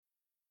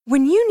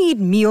When you need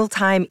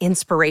mealtime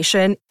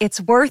inspiration,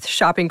 it's worth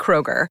shopping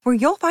Kroger, where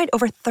you'll find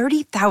over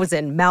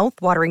 30,000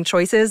 mouth-watering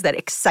choices that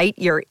excite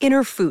your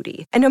inner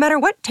foodie. And no matter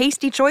what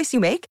tasty choice you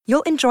make,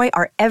 you'll enjoy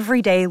our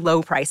everyday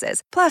low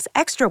prices, plus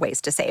extra ways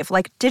to save,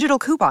 like digital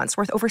coupons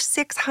worth over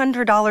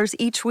 $600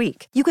 each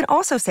week. You can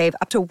also save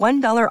up to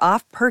 $1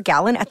 off per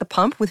gallon at the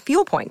pump with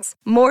fuel points.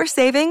 More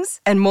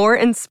savings and more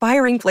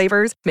inspiring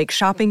flavors make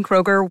shopping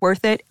Kroger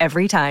worth it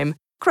every time.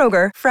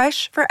 Kroger,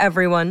 fresh for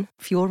everyone.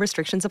 Fuel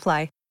restrictions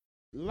apply.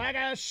 Like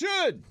I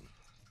should.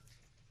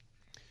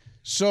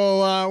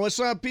 So, what's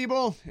up,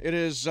 people? It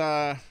is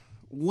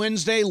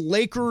Wednesday,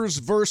 Lakers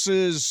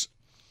versus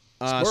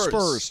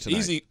Spurs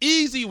tonight.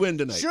 Easy win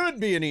tonight. Should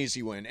be an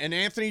easy win. And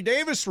Anthony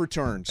Davis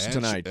returns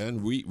tonight.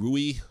 And Rui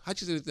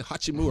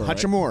Hachimura.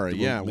 Hachimura, right?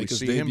 yeah. We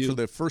see him for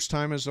the first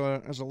time as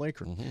a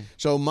Laker. Mm-hmm.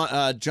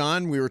 So,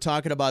 John, we were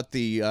talking about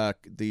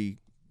the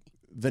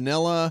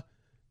vanilla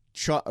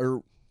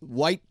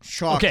white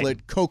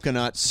chocolate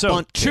coconut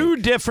bundt cake. Two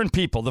different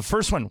people. The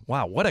first one,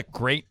 wow, what a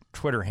great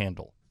Twitter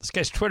handle. This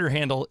guy's Twitter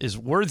handle is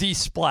Worthy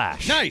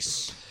Splash.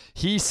 Nice.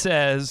 He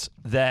says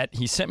that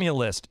he sent me a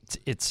list.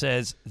 It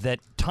says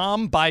that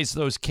Tom buys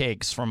those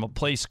cakes from a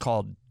place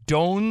called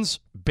Doan's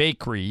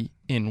Bakery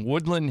in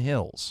Woodland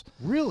Hills.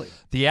 Really?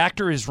 The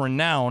actor is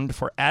renowned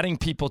for adding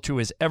people to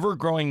his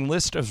ever-growing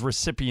list of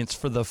recipients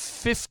for the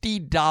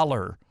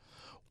 $50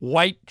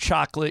 white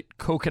chocolate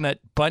coconut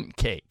bundt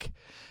cake.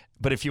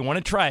 But if you want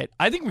to try it,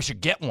 I think we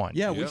should get one.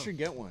 Yeah, we should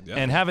get one.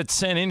 And have it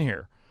sent in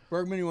here.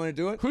 Bergman, you want to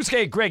do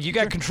it? Greg, you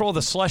got control of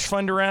the slush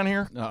fund around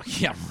here?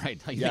 Yeah, right.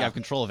 You think I have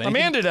control of anything?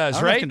 Amanda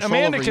does, right?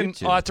 Amanda can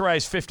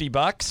authorize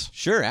 $50.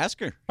 Sure, ask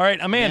her. All right,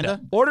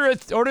 Amanda. Order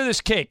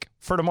this cake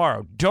for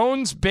tomorrow.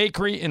 Doan's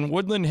Bakery in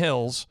Woodland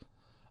Hills.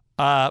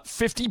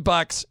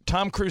 $50.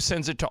 Tom Cruise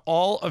sends it to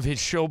all of his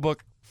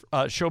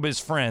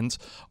showbiz friends.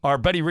 Our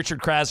buddy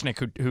Richard Krasnick,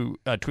 who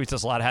tweets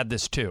us a lot, had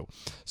this too.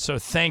 So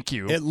thank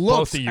you, it looks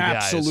both of you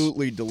guys.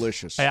 Absolutely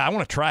delicious. Hey, I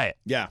want to try it.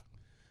 Yeah.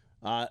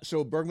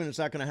 So Bergman, is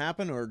that going to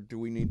happen, or do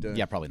we need to?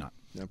 Yeah, probably not.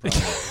 No, probably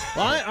not.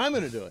 Well, I'm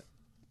going to do it.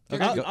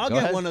 Okay, I'll go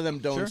get ahead. one of them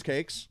Doan's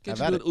cakes. Can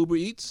you do it Uber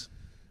Eats?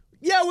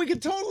 Yeah, we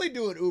could totally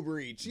do it Uber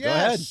Eats. Yes. Go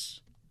ahead.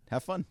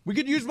 Have fun. We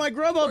could use my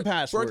Grubhub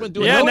password. Bergman,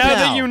 do it. Yeah, now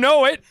that you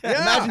know it.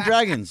 Yeah. Imagine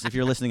Dragons, if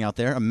you're listening out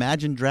there.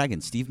 Imagine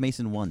Dragons. Steve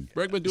Mason won.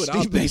 Bergman, do it.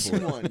 I'll Steve pay for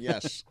Mason it. won.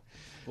 Yes.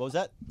 What was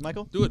that,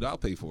 Michael? Do it. I'll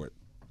pay for it.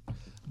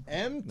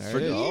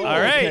 M3 All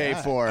right. pay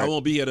for it. I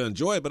won't be here to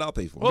enjoy it, but I'll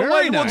pay for it. Well,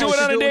 Very we'll nice. do it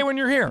on a Do day it. when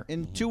you're here.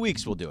 In 2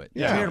 weeks, we'll do it.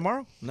 Yeah. Here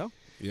tomorrow? No.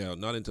 Yeah,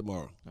 not in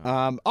tomorrow.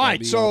 All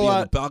right, so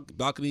I'll be on the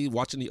balcony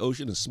watching the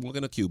ocean and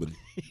smoking a Cuban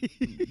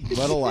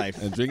what a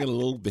life. and drinking a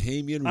little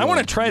Bahamian. I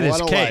want to try this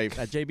What a cake.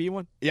 life. That JB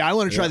one? Yeah, I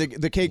want to try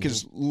the cake.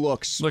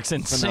 Looks Looks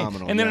insane.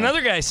 phenomenal. And then yeah.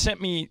 another guy sent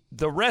me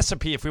the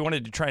recipe if we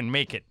wanted to try and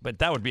make it, but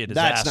that would be a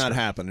disaster. That's not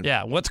happening.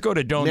 Yeah, let's go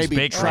to Doan's Maybe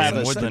Bakery Travis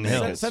in Woodland can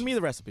make Hills. Send me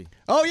the recipe.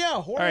 Oh yeah,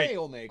 All Jorge right,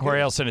 will make Jorge,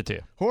 it. I'll send it to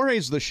you.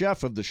 Jorge's the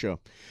chef of the show.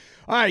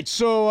 All right,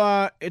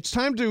 so it's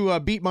time to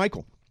beat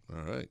Michael.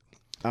 All right.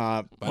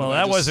 Well,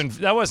 that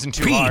wasn't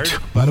too hard.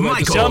 By the way,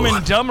 just- Dumb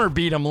and Dumber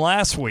beat him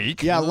last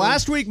week. Yeah,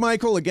 last week,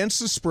 Michael,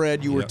 against the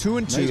spread, you were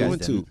 2-2.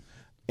 2-2.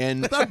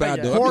 And Not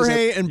bad, though.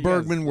 Jorge and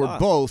Bergman were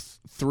both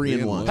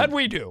 3-1. How'd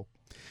we do?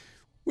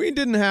 We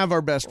didn't have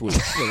our best week.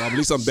 Well, at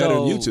least I'm better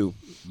than you two.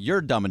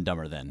 You're Dumb and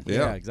Dumber then.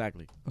 Yeah.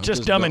 Exactly.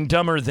 Just Dumb and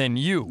Dumber than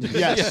you.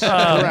 Yes,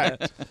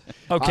 correct.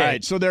 Okay. All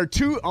right, so there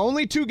are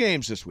only two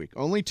games this week.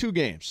 Only two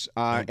games.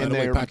 By the way,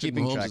 they're Patrick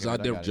keeping Mahomes track is of out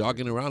it. there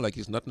jogging around like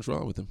nothing's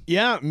wrong with him.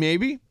 Yeah,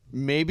 maybe.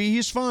 Maybe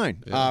he's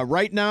fine. Yeah.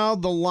 Right now,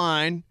 the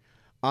line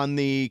on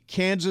the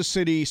Kansas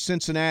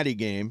City-Cincinnati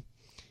game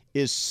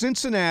is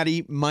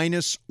Cincinnati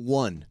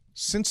 -1.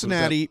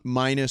 Cincinnati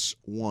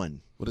 -1.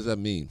 What does that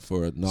mean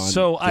for a non?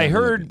 So I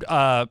heard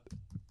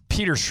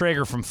Peter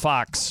Schrager from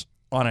Fox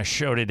on a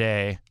show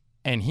today,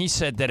 and he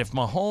said that if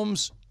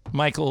Mahomes,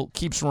 Michael,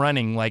 keeps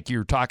running like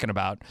you're talking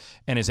about,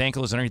 and his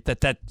ankle is underneath,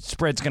 that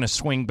spread's going to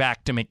swing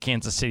back to make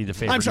Kansas City the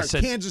favorite. I'm sorry, He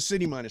said, Kansas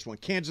City -1.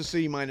 Kansas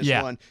City -1.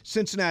 Yeah.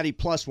 Cincinnati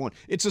 +1.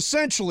 It's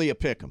essentially a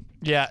pick 'em.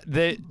 yeah,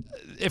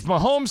 if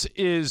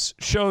Mahomes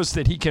shows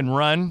that he can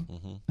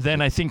run, then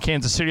I think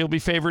Kansas City will be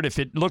favored. If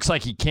it looks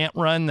like he can't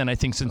run, then I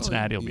think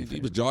Cincinnati will be He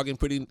favored. was jogging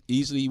pretty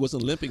easily. He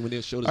wasn't limping when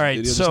they showed us. All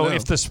right, videos so now.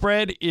 if the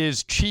spread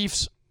is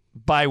Chiefs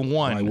by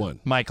one, By one.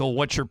 Michael,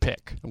 what's your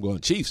pick? I'm going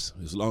Chiefs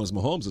as long as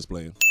Mahomes is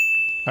playing.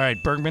 All right,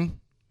 Bergman,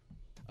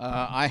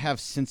 I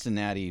have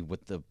Cincinnati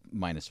with the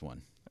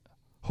 -1.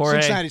 Jorge.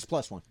 Cincinnati's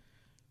 +1.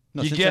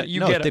 No, You Cincinnati, get-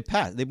 no, get they a-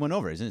 passed. They went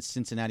over. Isn't it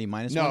Cincinnati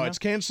 -1? No, now? it's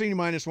Kansas City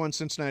 -1,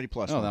 Cincinnati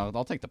 +1. Oh, no,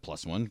 I'll take the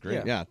 +1.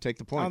 Great. Yeah, take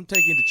the point. I'm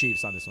taking the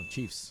Chiefs on this one.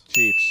 Chiefs.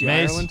 Chiefs.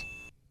 Mace? Ireland?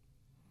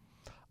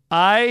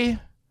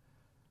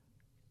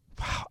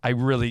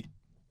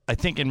 I I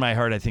think in my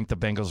heart, I think the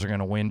Bengals are going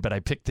to win, but I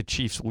picked the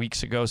Chiefs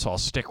weeks ago, so I'll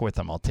stick with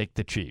them. I'll take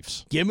the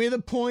Chiefs. Give me the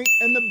point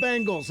and the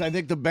Bengals. I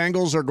think the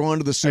Bengals are going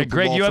to the Super Bowl.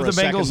 Greg, you have the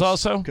Bengals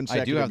also?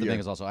 I do have the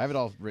Bengals also. I have it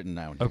all written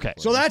down. Okay.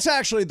 So that's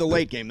actually the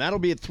late game. That'll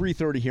be at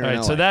 3:30 here in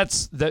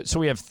LA. So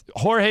we have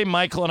Jorge,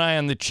 Michael, and I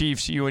on the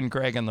Chiefs, you and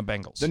Greg on the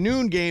Bengals. The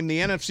noon game, the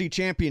NFC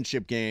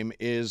Championship game,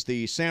 is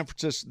the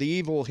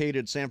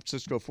evil-hated San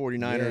Francisco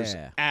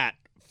 49ers at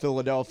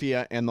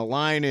Philadelphia, and the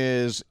line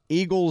is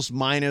Eagles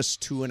minus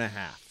 2.5.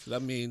 So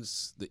that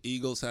means the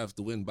Eagles have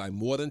to win by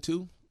more than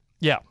 2?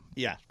 Yeah.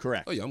 Yeah,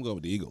 correct. Oh, yeah, I'm going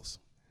with the Eagles.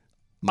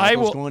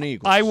 Michael's going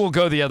Eagles. I will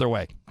go the other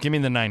way. Give me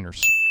the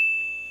Niners.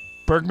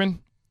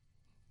 Bergman?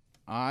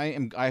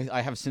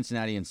 I have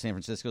Cincinnati and San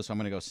Francisco, so I'm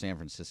going to go San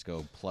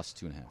Francisco plus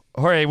 2.5.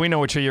 Jorge, we know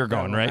which way you're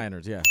going, right?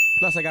 Niners, yeah.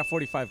 Plus, I got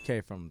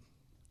 $45K from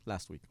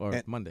last week or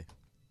Monday.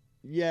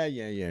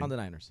 Yeah. On the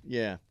Niners.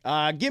 Yeah.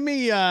 Give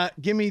me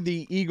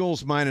the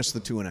Eagles minus the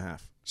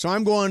 2.5. So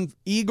I'm going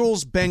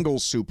Eagles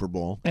Bengals Super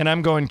Bowl. And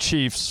I'm going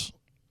Chiefs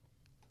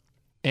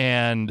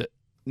and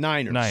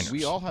Niners.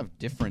 We all have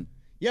different.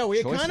 Yeah,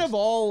 we choices. kind of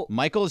all.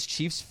 Michael is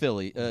Chiefs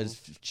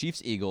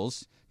Chiefs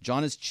Eagles.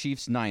 John is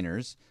Chiefs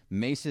Niners.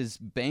 Mace is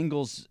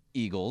Bengals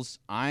Eagles.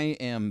 I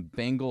am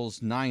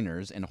Bengals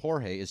Niners, and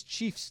Jorge is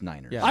Chiefs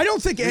Niners. Yeah. I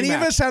don't think any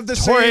of us have the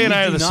same. Jorge and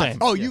I are the same.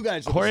 Oh, you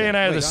guys are Jorge the same. and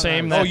I are the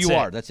same. Oh, you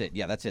are. That's it.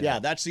 Yeah, that's it. Yeah,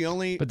 that's the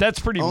only. But that's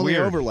pretty only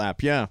weird.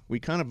 overlap. Yeah, we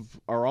kind of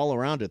are all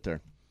around it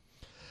there.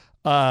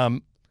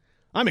 I'm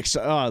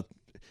excited.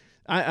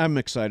 I'm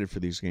excited for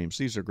these games.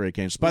 These are great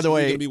games. By the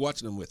way, you're going to be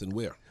watching them with and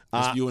where?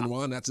 Just you and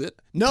Juan, that's it?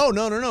 No,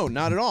 not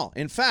at all.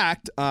 In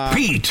fact,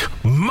 Pete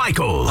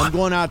Michael. I'm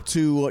going out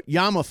to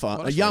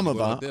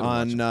Yamava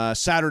on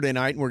Saturday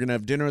night, and we're going to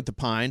have dinner at the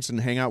Pines and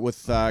hang out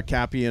with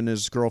Cappy and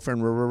his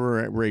girlfriend,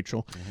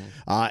 Rachel.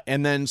 Mm-hmm.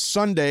 And then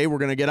Sunday, we're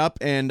going to get up,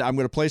 and I'm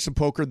going to play some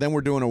poker. Then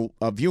we're doing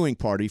a viewing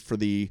party for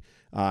the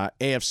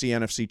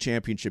AFC-NFC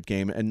Championship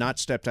game, and not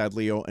stepdad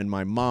Leo and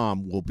my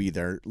mom will be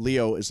there.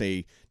 Leo is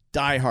a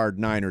diehard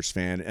Niners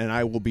fan, and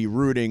I will be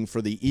rooting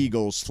for the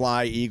Eagles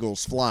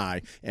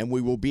fly, and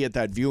we will be at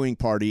that viewing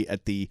party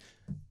at the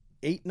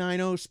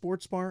 890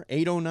 Sports Bar,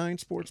 809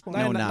 Sports Bar,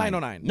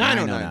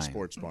 909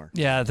 Sports Bar.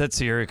 Yeah, that's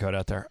the area code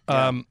out there.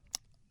 Yeah.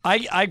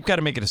 I've got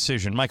to make a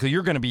decision, Michael.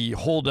 You're going to be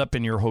holed up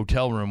in your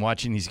hotel room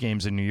watching these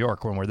games in New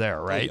York when we're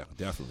there, right? Oh,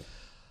 yeah, definitely.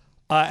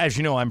 As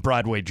you know, I'm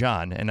Broadway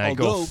John, and I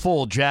go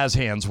full jazz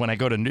hands when I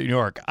go to New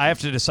York. I have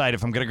to decide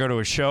if I'm going to go to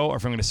a show or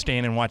if I'm going to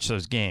stand and watch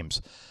those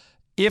games.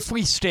 If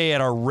we stay at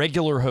our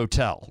regular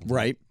hotel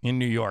in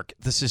New York,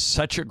 this is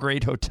such a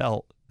great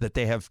hotel that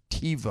they have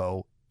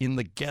TiVo in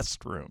the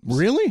guest rooms.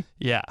 Really?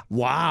 Yeah.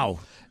 Wow.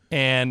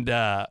 And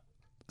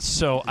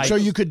so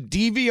you could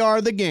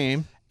DVR the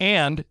game.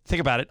 And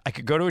think about it. I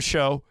could go to a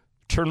show,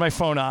 turn my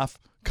phone off,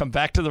 come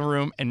back to the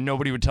room, and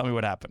nobody would tell me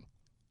what happened.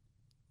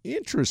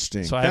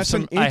 Interesting. So I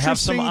have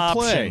some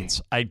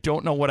options. I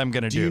don't know what I'm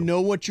going to do. Do you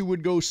know what you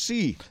would go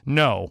see?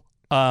 No.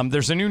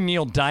 There's a new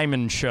Neil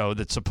Diamond show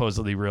that's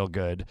supposedly real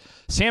good.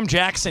 Sam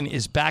Jackson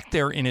is back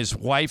there in his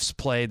wife's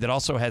play that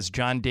also has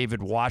John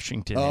David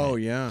Washington in it. Oh,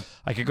 yeah.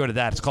 I could go to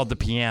that. It's called The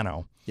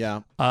Piano. Yeah.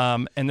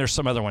 And there's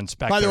some other ones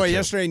back there, By the way, too.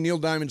 yesterday, Neil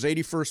Diamond's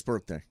 81st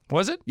birthday.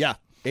 Was it? Yeah,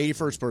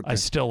 81st birthday. I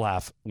still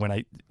laugh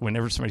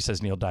whenever somebody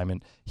says Neil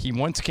Diamond. He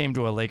once came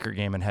to a Laker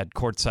game and had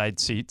courtside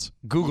seats.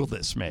 Google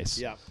this, Mace.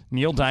 Yeah.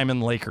 Neil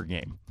Diamond Laker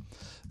game.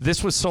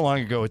 This was so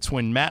long ago. It's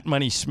when Matt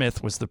Money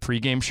Smith was the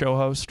pregame show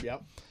host.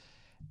 Yep.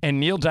 And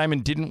Neil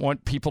Diamond didn't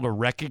want people to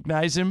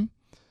recognize him,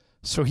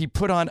 so he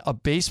put on a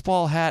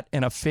baseball hat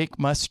and a fake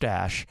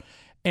mustache,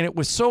 and it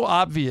was so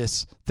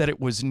obvious that it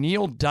was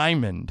Neil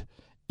Diamond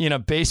in a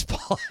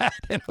baseball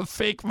hat and a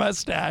fake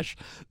mustache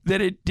that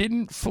it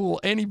didn't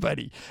fool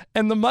anybody.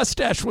 And the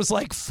mustache was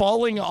like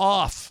falling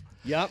off.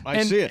 Yep,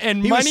 I see it.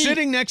 And he Money was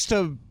sitting next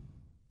to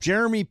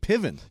Jeremy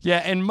Piven.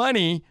 Yeah, and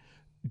Money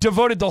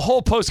devoted the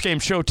whole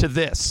postgame show to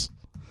this.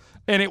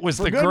 And it was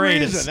For the good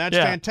greatest. reason. That's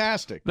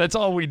fantastic. That's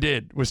all we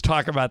did was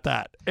talk about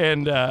that.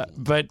 And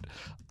but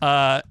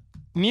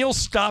Neil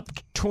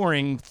stopped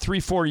touring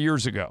 3-4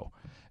 years ago.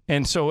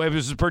 And so it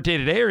was his birthday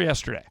today or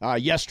yesterday?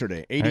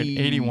 Yesterday,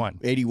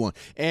 81. 81.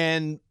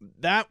 And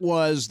that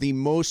was the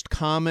most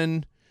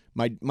common.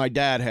 My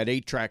dad had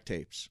 8-track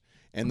tapes.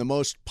 And the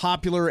most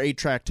popular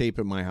 8-track tape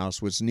at my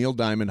house was Neil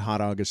Diamond, Hot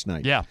August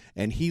Night. Yeah.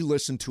 And he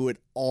listened to it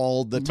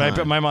all the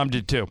time. My mom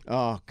did too.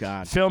 Oh,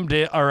 God. Filmed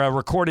it or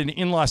recorded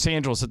in Los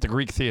Angeles at the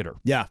Greek Theater.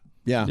 Yeah.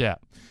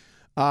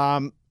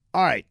 All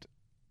right.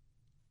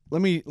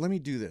 Let me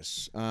do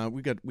this.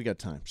 We got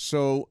time.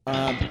 So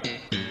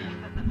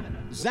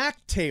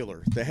Zach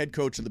Taylor, the head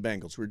coach of the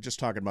Bengals, we were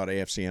just talking about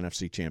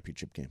AFC-NFC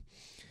championship game.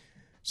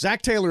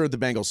 Zach Taylor of the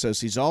Bengals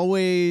says he's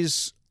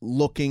always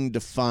looking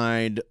to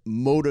find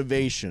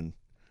motivation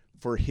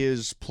for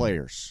his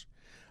players.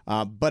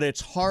 But it's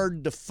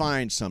hard to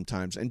find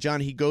sometimes. And John,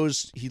 he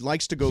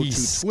likes to go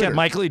to Twitter.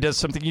 Michael, he does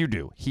something you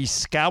do. He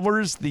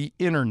scours the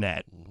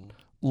internet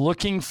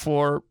looking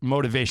for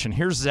motivation.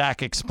 Here's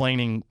Zach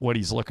explaining what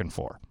he's looking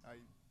for. I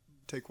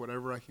take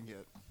whatever I can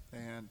get.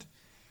 And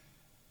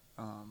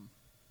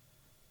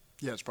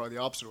Yeah, it's probably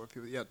the opposite of what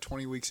people. Yeah,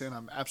 20 weeks in,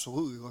 I'm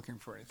absolutely looking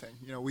for anything.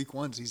 Week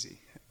 1's easy.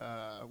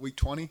 Week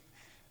 20,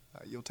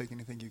 you'll take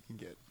anything you can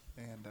get,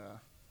 and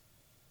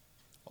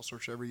I'll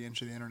search every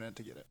inch of the internet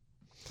to get it.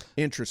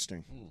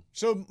 Interesting.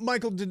 So,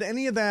 Michael, did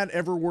any of that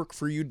ever work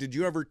for you? Did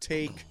you ever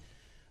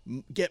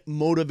get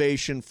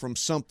motivation from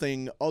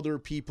something other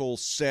people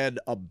said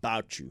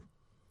about you?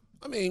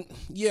 I mean,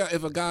 yeah,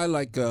 if a guy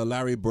like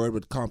Larry Bird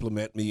would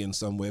compliment me in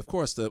some way, of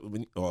course,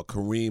 or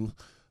Kareem,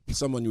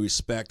 someone you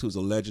respect who's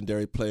a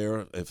legendary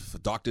player,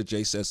 if Dr.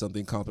 J says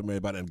something complimentary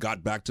about it and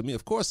got back to me,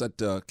 of course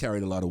that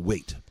carried a lot of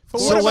weight.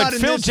 So what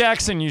Phil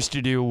Jackson used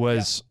to do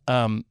was,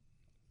 and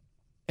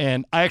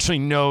I actually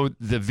know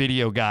the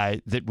video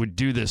guy that would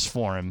do this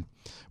for him.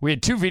 We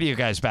had 2 video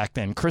guys back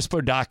then, Chris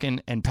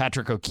Bodakin and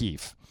Patrick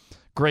O'Keefe.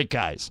 Great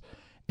guys.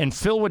 And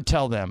Phil would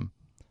tell them,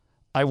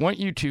 I want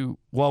you to,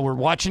 while we're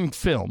watching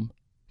film,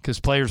 because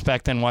players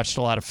back then watched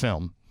a lot of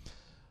film,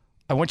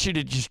 I want you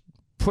to just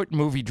put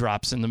movie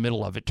drops in the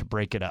middle of it to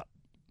break it up.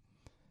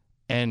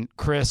 And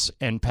Chris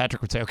and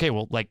Patrick would say, okay,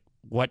 well, like,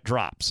 what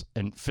drops?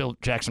 And Phil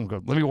Jackson would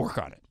go, let me work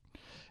on it.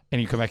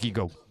 And he'd come back, he'd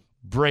go,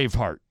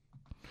 Braveheart.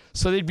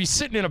 So they'd be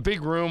sitting in a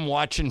big room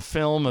watching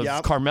film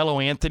of Carmelo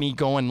Anthony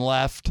going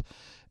left,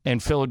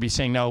 and Phil would be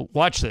saying, now,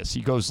 watch this.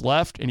 He goes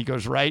left, and he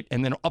goes right,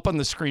 and then up on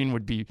the screen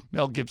would be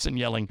Mel Gibson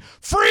yelling,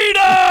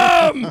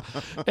 freedom!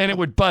 And it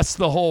would bust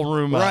the whole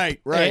room up.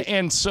 Right.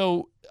 And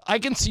so I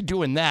can see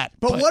doing that.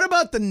 But what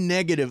about the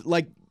negative?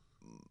 Like,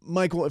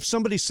 Michael, if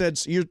somebody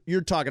said,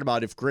 you're talking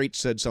about if Great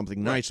said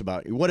something nice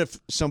about you. What if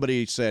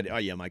somebody said, oh,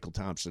 yeah, Michael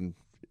Thompson,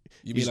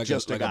 you he's mean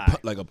just a guy.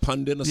 like a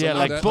pundit or something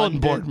like that? bulletin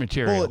board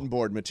material. Bulletin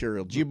board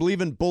material. Do you believe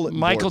in bulletin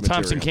Michael board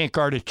Thompson material? can't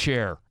guard a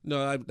chair.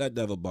 No, that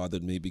never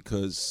bothered me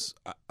because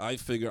I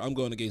figure I'm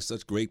going against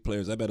such great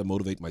players. I better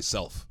motivate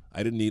myself.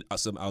 I didn't need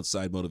some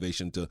outside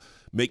motivation to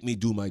make me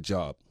do my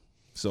job.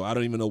 So I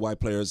don't even know why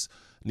players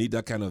need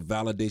that kind of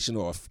validation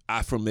or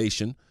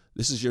affirmation.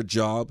 This is your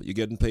job. You're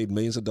getting paid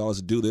millions of dollars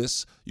to do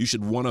this. You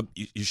should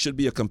You should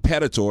be a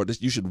competitor.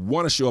 You should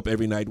want to show up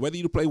every night, whether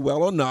you play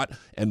well or not,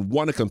 and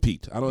want to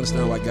compete. I don't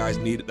understand why guys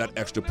need that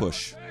extra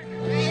push.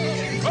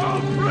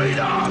 Freedom!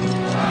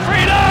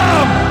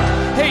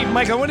 Hey,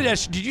 Mike, I wanted to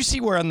ask you, did you see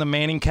where on the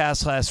Manning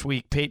cast last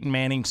week, Peyton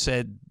Manning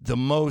said the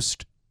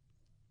most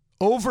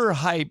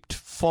overhyped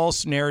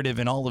false narrative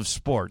in all of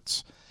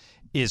sports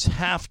is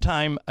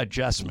halftime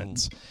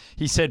adjustments.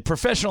 He said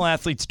professional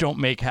athletes don't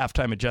make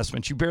halftime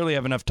adjustments. You barely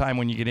have enough time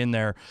when you get in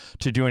there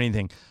to do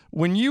anything.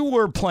 When you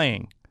were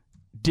playing,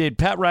 did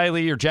Pat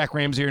Riley or Jack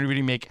Ramsey or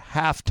anybody make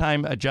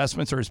halftime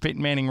adjustments, or is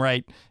Peyton Manning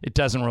right? It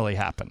doesn't really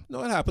happen.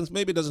 No, it happens.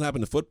 Maybe it doesn't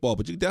happen in football,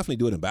 but you definitely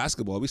do it in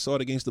basketball. We saw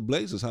it against the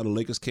Blazers, how the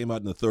Lakers came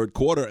out in the third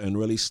quarter and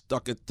really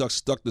stuck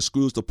the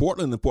screws to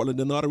Portland, and Portland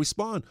didn't know how to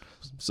respond.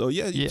 So,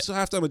 so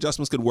halftime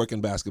adjustments could work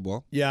in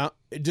basketball. Yeah.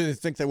 Do you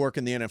think they work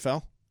in the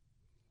NFL?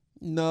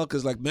 No,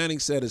 because like Manning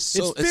said, it's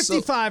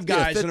 55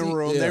 guys in a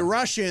room. They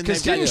rush in.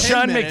 Because didn't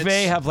Sean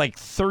McVay have like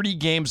 30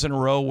 games in a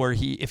row where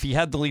if he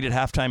had the lead at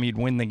halftime, he'd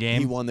win the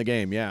game? He won the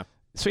game, yeah.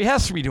 So he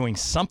has to be doing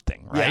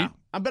something, right?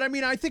 Yeah. But, I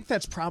mean, I think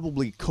that's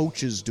probably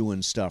coaches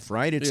doing stuff,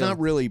 right? It's not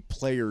really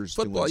players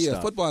doing stuff. Yeah,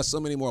 football has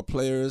so many more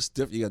players.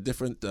 You got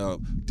different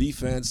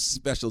defense,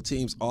 special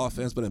teams,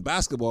 offense. But in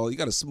basketball, you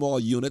got a small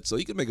unit, so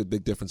you can make a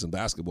big difference in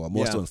basketball,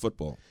 more so in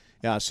football.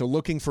 Yeah, so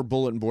looking for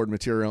bulletin board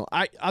material.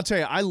 I'll tell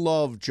you, I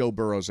love Joe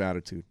Burrow's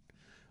attitude.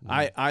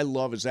 I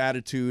love his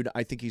attitude.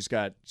 I think he's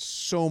got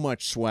so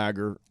much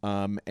swagger.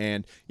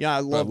 And, I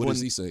love what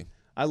does he say?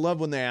 I love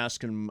when they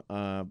ask him,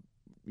 how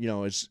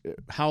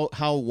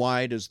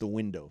wide is the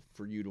window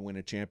for you to win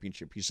a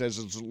championship? He says,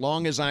 as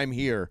long as I'm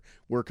here,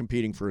 we're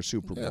competing for a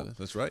Super Bowl. Yeah,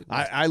 that's right.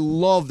 I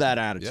love that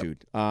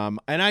attitude. Yep.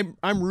 And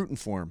I'm rooting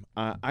for him.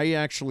 I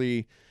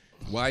actually...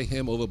 Why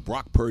him over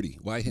Brock Purdy?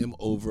 Why him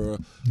over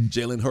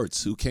Jalen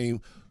Hurts, who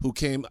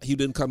he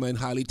didn't come in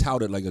highly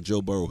touted like a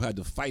Joe Burrow, who had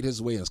to fight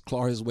his way and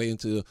claw his way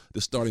into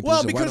the starting position.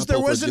 Well, because there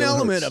was an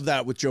element of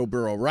that with Joe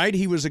Burrow, right?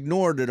 He was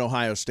ignored at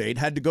Ohio State,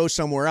 had to go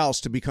somewhere else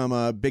to become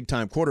a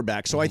big-time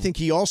quarterback. So I think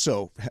he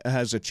also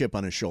has a chip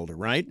on his shoulder,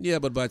 right? Yeah,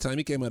 but by the time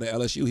he came out of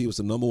LSU, he was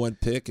the number 1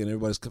 pick, and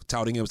everybody's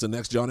touting him as the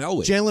next John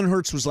Elway. Jalen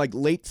Hurts was like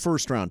late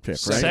first-round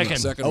pick, right?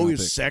 Second. Oh, he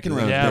was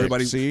second-round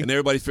pick.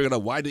 Everybody figured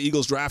out why the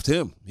Eagles draft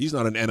him. He's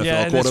not an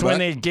NFL quarterback. That's when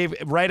they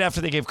right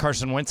after they gave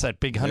Carson Wentz that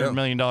big $100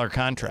 million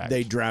contract.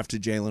 They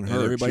drafted Jalen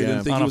Hurts. Everybody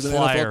didn't think he was an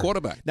NFL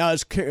quarterback. Now,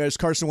 is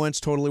Carson Wentz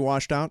totally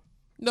washed out?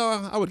 No,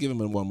 I would give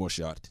him one more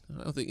shot.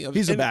 I don't think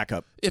he's a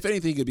backup. If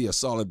anything, he could be a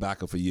solid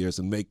backup for years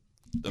and make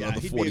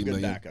another $40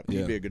 million. Backup.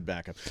 He'd be a good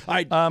backup. All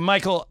right.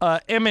 Michael,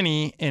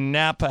 Emily in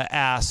Napa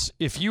asks,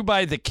 if you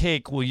buy the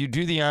cake, will you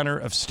do the honor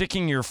of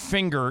sticking your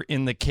finger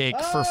in the cake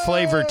for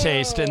flavor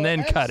taste and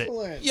then cut it?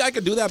 Yeah, I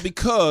could do that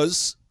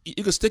because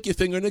you can stick your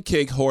finger in the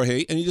cake,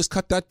 Jorge, and you just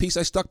cut that piece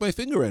I stuck my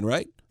finger in,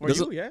 right? It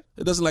doesn't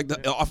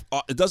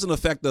it doesn't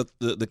affect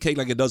the cake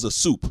like it does a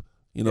soup,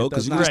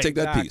 because you can just take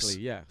that piece.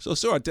 Yeah. So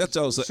that's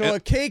also. So a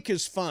cake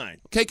is fine.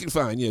 Cake is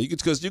fine, yeah.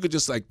 Because you could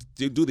just like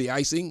do the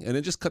icing and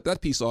then just cut that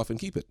piece off and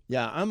keep it.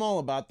 Yeah, I'm all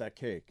about that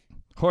cake.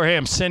 Jorge,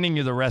 I'm sending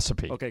you the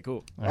recipe. Okay,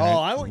 cool.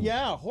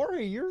 Yeah,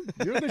 Jorge, you're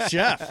the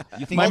chef.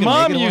 You think My you can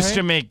mom make it, used Jorge?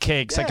 to make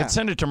cakes. I Yeah. could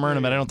send it to Myrna,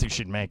 but I don't think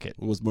she'd make it.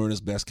 What was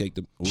Myrna's best cake?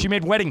 She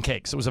made wedding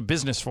cakes. It was a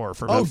business for her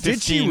for about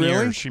did she 15 really?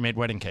 years. She made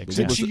wedding cakes.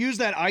 Did Yeah. she use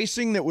that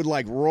icing that would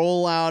like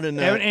roll out and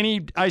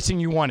Any icing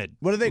you wanted.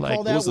 what do they Like,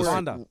 call that? Where-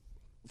 Fondant.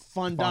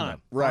 Fondant.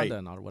 Right.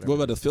 Fondant or whatever. What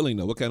about the filling,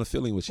 though? What kind of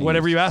filling was she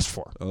Whatever use? you asked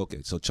for.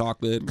 Okay, so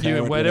chocolate, You,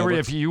 carrot, whatever.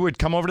 If you would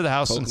come over to the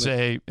house and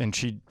Coconut.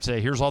 she'd say,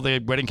 "Here's all the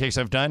wedding cakes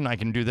I've done. I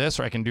can do this,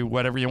 or I can do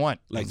whatever you want."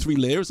 Like 3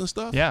 layers and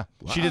stuff? Yeah,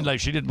 Wow. she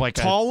did like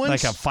Tall ones?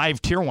 like a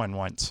 5-tier one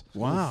once.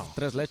 Wow.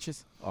 Tres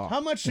leches. Oh.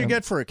 How much did you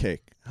get for a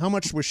cake? How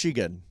much was she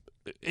getting?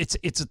 It's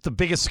the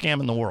biggest scam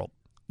in the world.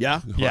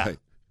 Yeah. Yeah. Right.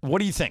 What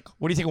do you think?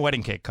 What do you think a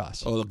wedding cake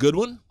costs? Oh, a good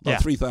one? Yeah.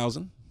 About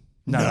 3,000?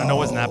 No, it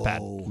wasn't that bad.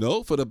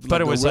 No, for the,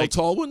 But it was real like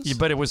tall ones? Yeah,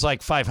 but it was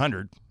like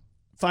 $500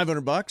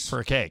 $500 for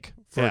a cake.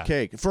 for Yeah. a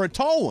cake for a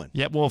tall one.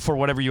 Yeah, well, for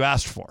whatever you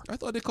asked for. I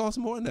thought they cost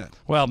more than that.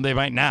 Well, they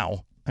might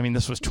now. I mean,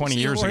 this was 20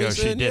 See years what ago. he's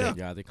She saying? did Yeah. it.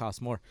 Yeah, they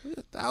cost more.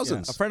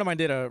 Thousands. A friend of mine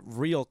did a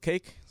real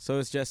cake, so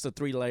it's just a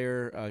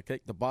 3-layer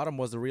cake. The bottom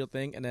was the real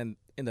thing, and then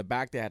in the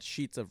back they had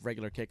sheets of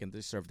regular cake, and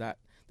they served that.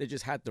 They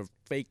just had the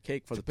fake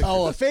cake for the picture.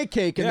 Oh, a fake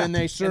cake, and Yeah. then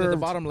they And served. then the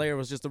bottom layer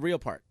was just the real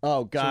part.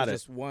 Oh, So got it. it.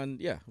 Was just one,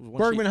 yeah. It was one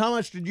Bergman, sheet. how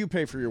much did you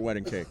pay for your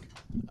wedding cake?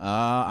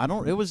 I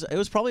don't. It was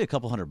probably a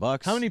couple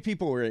 $100. How many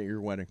people were at your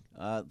wedding?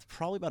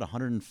 Probably about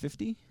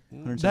 150.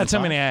 That's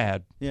how many I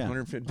had. Yeah.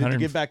 150. Did you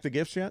give back the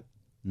gifts yet?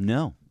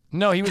 No.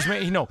 No, he was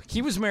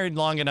he was married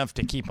long enough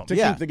to keep them. To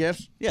Yeah. keep the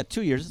gifts? Yeah,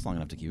 2 years is long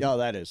enough to keep. Oh,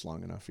 that is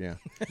long enough. Yeah.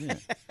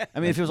 I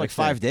mean, if it was like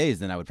 5 days,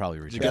 then I would probably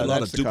You return. got a lot of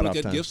that's the cutoff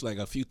duplicate time. gifts, like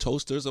a few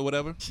toasters or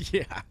whatever?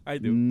 Yeah, I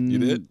do. You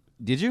did?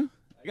 Did you?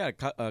 I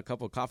got a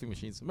couple of coffee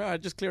machines. Man, I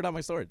just cleared out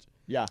my storage.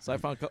 Yeah. So I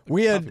found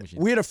We coffee had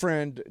machines. we had a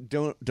friend.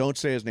 Don't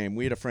say his name.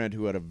 We had a friend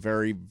who had a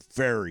very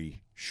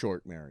very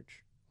short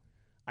marriage.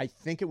 I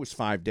think it was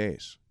 5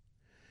 days.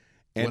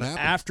 And What happened?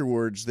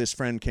 afterwards, this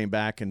friend came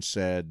back and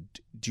said,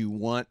 "Do you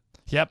want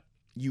Yep.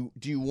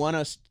 Do you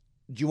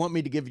want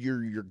me to give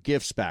your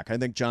gifts back?" I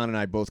think John and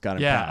I both got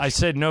him. Yeah, cash. I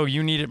said no.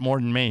 You need it more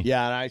than me.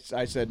 Yeah, and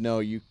I said no.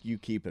 You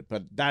keep it.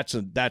 But that's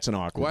an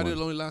awkward Why one. did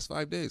it only last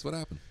 5 days? What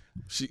happened?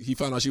 He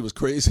found out she was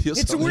crazy or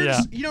It's the something?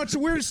 weirdest. It's the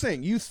weirdest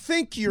thing. You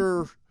think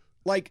you're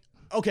like,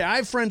 okay, I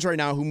have friends right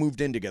now who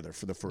moved in together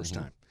for the first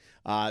time.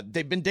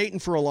 They've been dating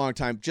for a long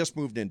time, just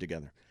moved in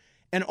together,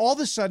 and all of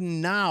a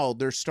sudden now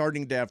they're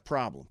starting to have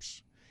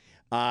problems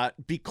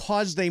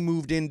because they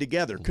moved in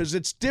together. Because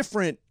it's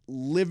different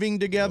living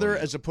together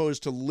as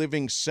opposed to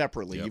living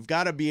separately. Yep. You've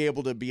got to be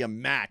able to be a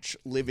match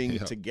living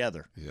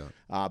together.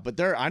 Yeah. But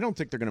I don't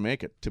think they're going to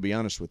make it, to be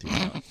honest with you.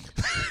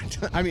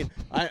 I mean,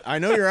 I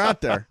know you're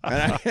out there,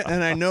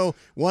 and I know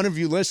one of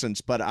you listens,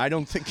 but I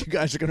don't think you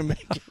guys are going to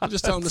make it. I'm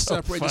just telling them to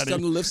separate. Just funny. tell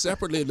them to live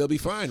separately and they'll be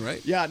fine,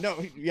 right? Yeah, no.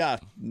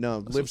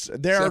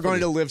 They are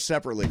going to live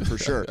separately for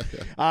sure.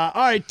 All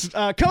right,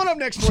 coming up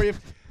next for you,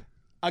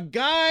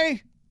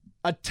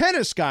 a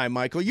tennis guy,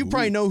 Michael. You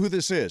probably know who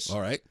this is. All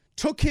right.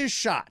 Took his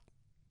shot.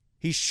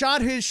 He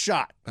shot his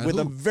shot At with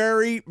a who?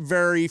 very,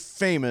 very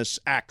famous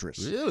actress.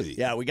 Really?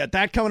 Yeah, we got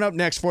that coming up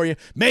next for you.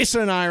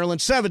 Mason in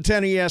Ireland,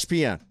 710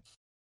 ESPN.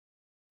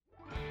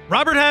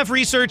 Robert Half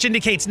research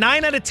indicates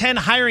 9 out of 10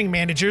 hiring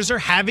managers are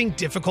having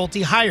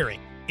difficulty hiring.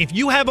 If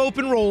you have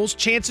open roles,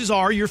 chances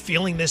are you're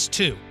feeling this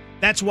too.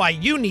 That's why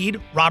you need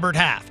Robert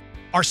Half.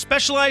 Our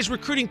specialized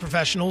recruiting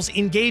professionals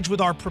engage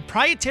with our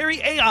proprietary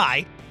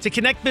AI to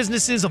connect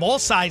businesses of all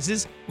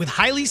sizes with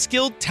highly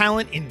skilled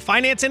talent in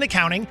finance and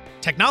accounting,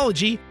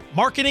 technology,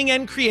 marketing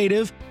and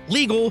creative,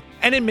 legal,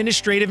 and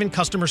administrative and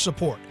customer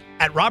support.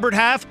 At Robert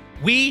Half,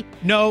 we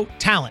know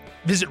talent.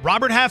 Visit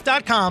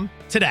roberthalf.com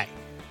today.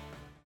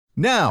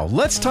 Now,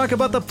 let's talk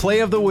about the play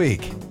of the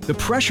week. The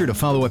pressure to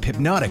follow up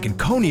Hypnotic and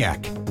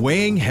Cognac,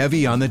 weighing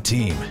heavy on the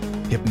team.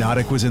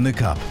 Hypnotic was in the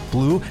cup,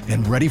 blue,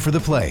 and ready for the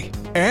play.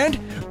 And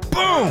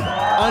boom!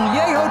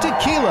 Añejo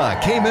Tequila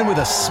came in with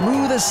a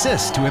smooth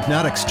assist to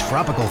Hypnotic's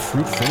tropical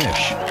fruit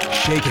finish.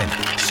 Shaken,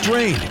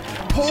 strained,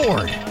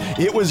 poured.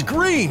 It was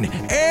green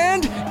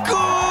and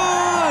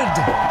good!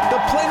 The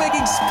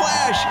playmaking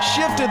splash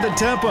shifted the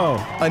tempo.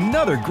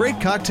 Another great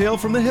cocktail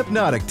from the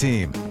Hypnotic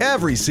team.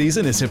 Every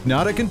season is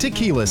Hypnotic and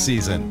Tequila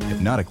season.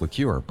 Hypnotic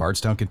Liqueur,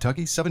 Bardstown,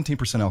 Kentucky,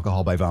 17%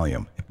 alcohol by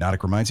volume.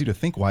 Hypnotic reminds you to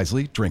think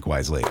wisely, drink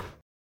wisely.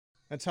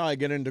 That's how I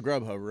get into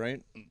Grubhub,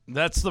 right?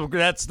 That's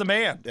the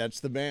man. That's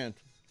the band.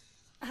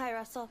 Hi,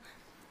 Russell.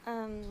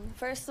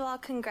 First of all,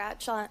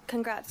 congrats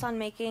on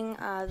making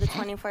the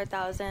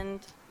 24,000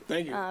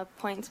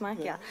 points mark.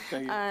 Yeah.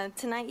 Thank you.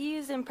 Tonight you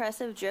used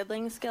impressive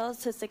dribbling skills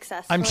to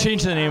successfully. I'm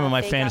changing the name of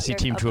my fake out fantasy your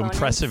team to opponents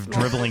impressive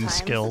multiple dribbling times.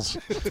 skills.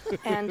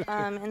 And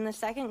in the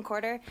second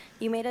quarter,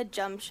 you made a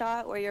jump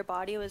shot where your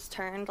body was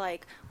turned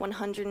like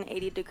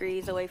 180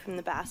 degrees away from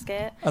the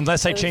basket.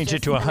 Unless I was change it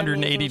just to an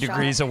 180 amazing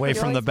degrees shot. away You're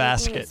from the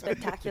always making basket. these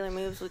spectacular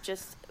moves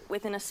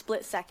within a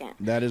split second.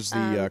 That is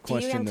the question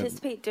do you that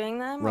anticipate doing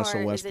them, Russell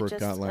or Westbrook is it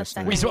just got a last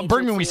second night. nature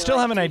Bergman, to we you, still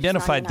like, haven't you just not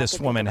identified even have this to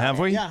think woman, about have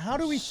it? we? Yeah, how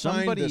do we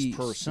find this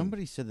person?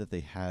 Somebody said that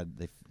they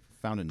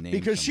found a name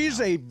Because she's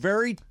somehow. a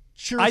very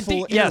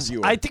cheerful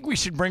interviewer. I think we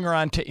should bring her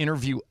on to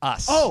interview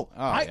us.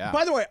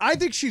 By the way, I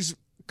think she's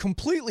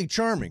completely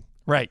charming.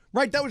 Right.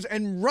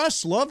 And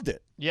Russ loved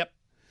it. Yep.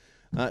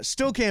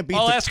 Still can't beat.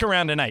 I'll ask her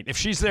around tonight. If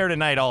she's there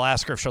tonight, I'll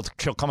ask her if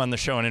she'll come on the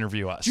show and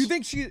interview us. Do you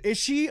think is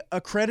she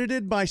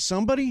accredited by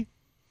somebody?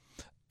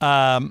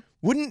 I'll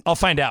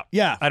find out.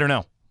 Yeah. I don't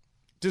know.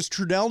 Does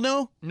Trudell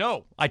know?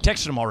 No, I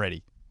texted him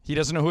already. He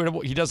doesn't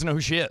know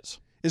who she is.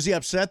 Is he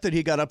upset that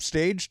he got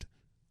upstaged?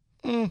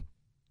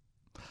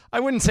 I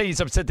wouldn't say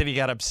he's upset that he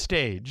got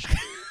upstaged.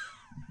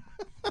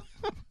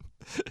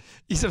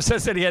 He's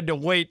upset that he had to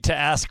wait to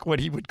ask what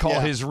he would call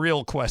his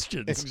real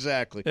questions.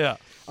 Exactly. Yeah.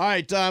 All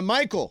right,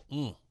 Michael.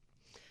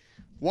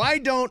 Why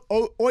don't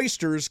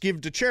oysters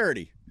give to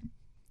charity?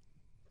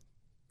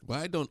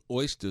 Why don't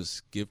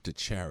oysters give to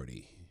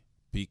charity?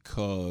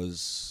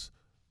 Because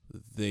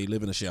they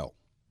live in a shell.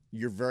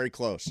 You're very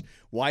close.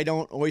 Why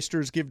don't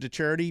oysters give to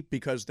charity?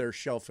 Because they're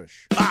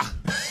shellfish.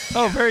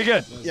 Oh, very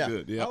good. That's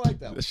good. Yeah. I like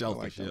that one. The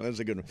shellfish. That was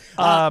a good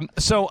one.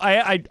 So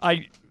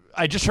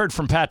I just heard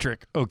from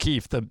Patrick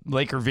O'Keefe, the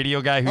Laker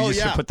video guy who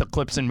used to put the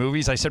clips in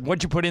movies. I said,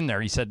 what'd you put in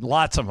there? He said,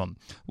 lots of them.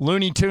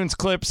 Looney Tunes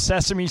clips,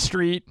 Sesame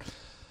Street,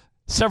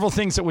 several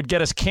things that would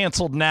get us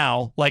canceled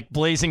now, like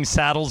Blazing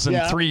Saddles and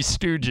Three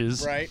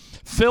Stooges. Right.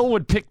 Phil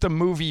would pick the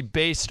movie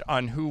based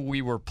on who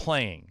we were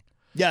playing.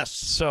 Yes.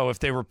 So if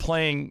they were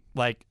playing,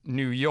 like,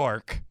 New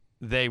York,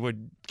 they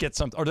would get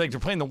something. Or like they're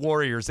playing the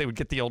Warriors, they would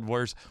get the old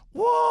Warriors.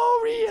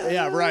 Warriors.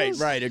 Yeah,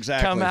 right,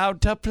 exactly. Come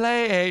out to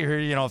play. Or,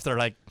 if they're,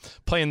 like,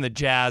 playing the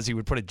Jazz, he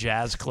would put a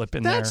Jazz clip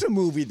in there. That's a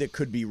movie that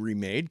could be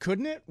remade,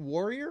 couldn't it?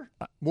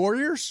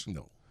 Warriors?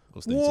 No.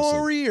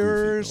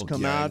 Warriors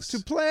come out to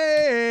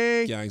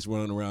play. Gangs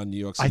running around New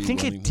York City. I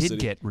think it did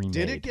get remade.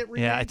 Did it get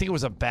remade? Yeah, I think it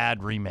was a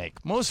bad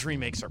remake. Most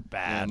remakes are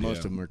bad. Yeah, most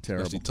of them are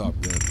terrible. Especially Top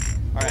Gun.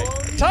 All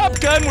right. Top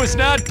Gun was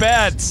not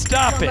bad.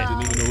 Stop it.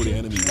 I didn't even know who the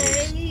enemy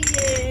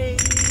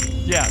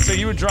was. Yeah, so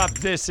you would drop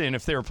this in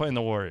if they were playing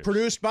the Warriors.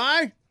 Produced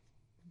by?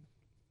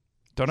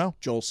 Don't know.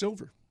 Joel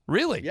Silver.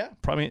 Really? Yeah.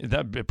 Probably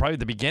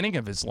the beginning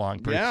of his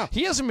long career. Yeah.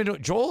 He hasn't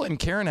been. Joel and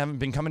Karen haven't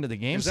been coming to the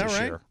games Is that this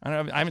right? year.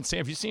 I haven't seen.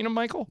 Have you seen him,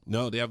 Michael?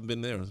 No, they haven't been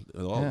there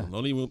at all. Yeah. The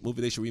only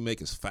movie they should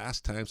remake is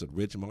Fast Times at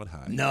Ridgemont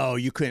High. No,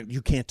 you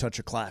can't touch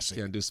a classic.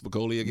 Can't do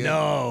Spicoli again?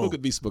 No. Who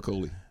could be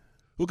Spicoli?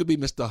 Who could be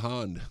Mr.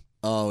 Hand?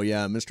 Oh,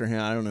 yeah, Mr.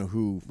 Hand. I don't know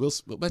who.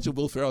 I bet you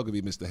Will Ferrell could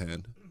be Mr.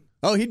 Hand.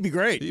 Oh, he'd be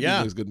great. He'd be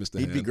yeah. as good Mr.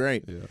 He'd Hand. be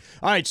great. Yeah.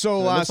 All right,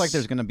 so it looks like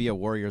there's going to be a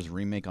Warriors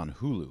remake on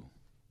Hulu.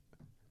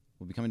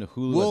 We'll be coming to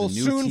Hulu. We'll as a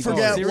new soon TV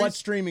forget series. what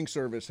streaming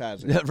service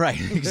has it. Right,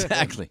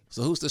 exactly.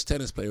 So who's this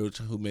tennis player who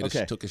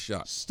took a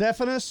shot?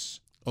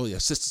 Stefanos. Oh, yeah,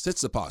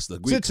 Tsitsipas, the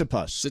Greek.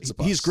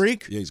 Tsitsipas. He's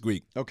Greek? Yeah, he's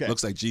Greek. Okay.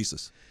 Looks like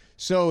Jesus.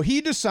 So he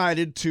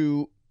decided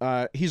to,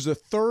 he's the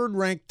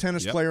third-ranked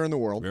tennis player in the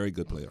world. Very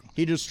good player.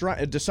 He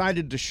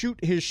decided to shoot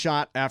his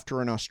shot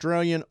after an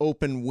Australian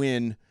Open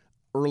win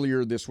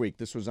earlier this week.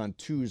 This was on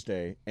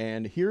Tuesday.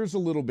 And here's a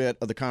little bit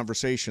of the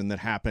conversation that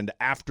happened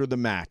after the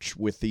match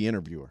with the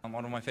interviewer.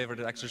 One of my favorite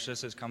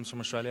exercises comes from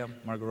Australia,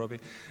 Margot Robbie.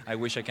 I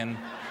wish I can...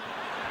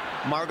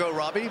 Margot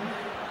Robbie?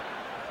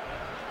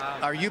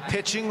 Are you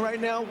pitching right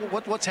now?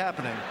 What's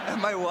happening?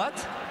 Am I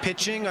what?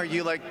 Pitching? Are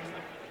you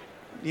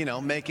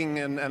making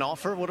an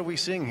offer? What are we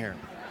seeing here?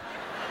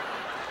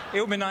 It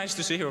would be nice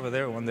to see her over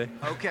there one day.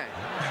 Okay.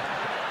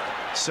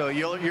 So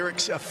you're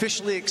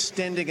officially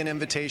extending an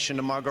invitation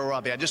to Margot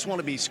Robbie. I just want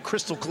to be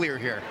crystal clear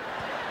here.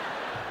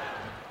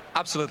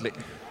 Absolutely.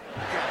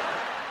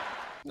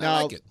 Now,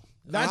 I like it.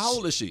 How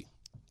old is she?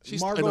 She's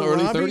Margot in her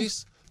early Robbie?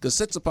 30s? Because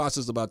Tsitsipas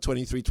is about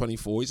 23,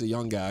 24. He's a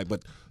young guy,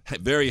 but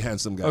very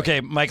handsome guy. Okay,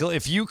 Michael,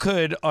 if you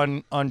could,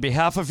 on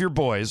behalf of your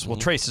boys, well,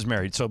 Trace is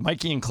married, so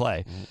Mikey and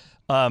Clay,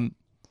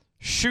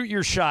 shoot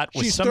your shot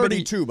with She's somebody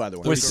 32, by the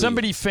way. with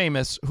somebody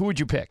famous. Who would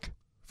you pick?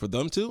 For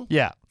them two?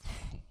 Yeah.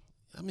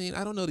 I mean,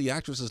 I don't know the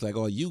actresses like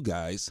all you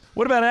guys.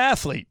 What about an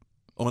athlete?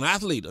 Oh, an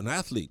athlete. Let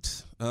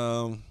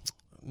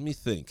me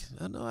think.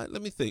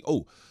 Let me think.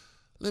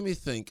 Let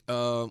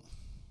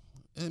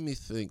me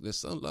think.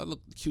 There's a lot of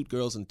cute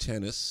girls in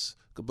tennis.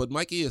 But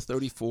Mikey is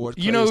 34.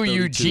 You know who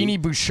Eugenie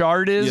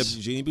Bouchard is? Yeah,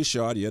 Eugenie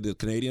Bouchard, the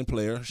Canadian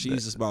player.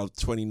 She's about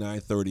 29,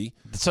 30.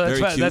 So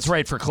that's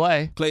right for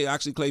Clay.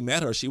 Clay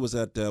met her. She was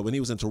at when he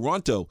was in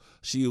Toronto.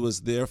 She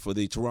was there for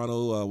the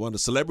Toronto one of the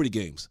celebrity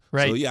games.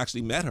 Right. So he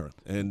actually met her.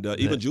 And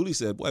even Julie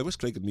said, "Boy, I wish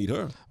Clay could meet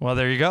her." Well,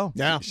 there you go.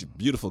 Yeah. She's a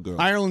beautiful girl.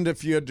 Ireland,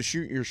 if you had to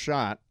shoot your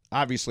shot,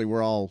 obviously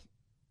we're all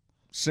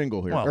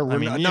single here. Well, Or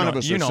none of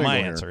us are single my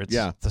here. answer. It's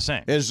yeah. the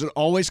same. Is it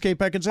always Kate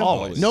Beckinsale?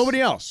 Always.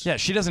 Nobody else? Yeah,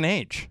 she doesn't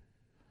age.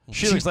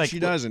 She looks like she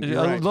doesn't.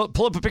 You're right.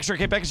 Pull up a picture of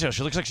Kate Beckinsale.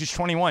 She looks like she's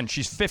 21.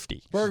 She's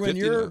 50. Bergman,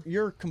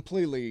 you're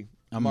completely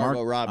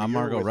Margot Robbie. I'm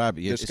You're Margot with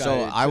Robbie. this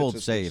So guy, I will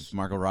Tsitsipas. say, if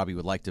Margot Robbie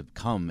would like to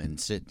come and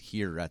sit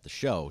here at the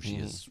show, she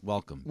is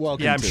welcome.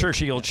 Welcome Yeah, I'm to. sure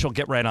she'll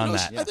get right on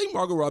that. I think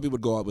Margot Robbie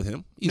would go out with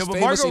him. He's No, but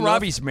famous Margot enough.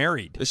 Robbie's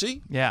married. Is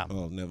she? Yeah.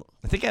 Oh, never.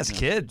 I think has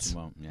kids.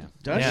 Well, yeah.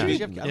 Does Yeah. she? I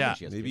don't Yeah. think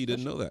she has Maybe you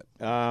kids. didn't know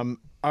that.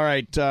 All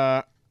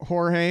right,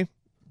 Jorge,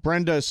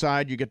 Brenda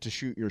aside, you get to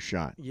shoot your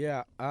shot.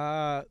 Yeah.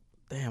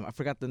 Damn, I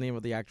forgot the name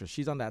of the actress.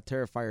 She's on that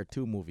Terrifier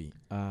 2 movie.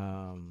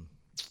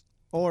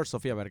 Or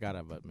Sofia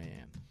Vergara, but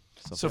man.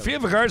 Sofia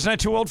Vergara's not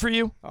too old for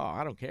you? Oh,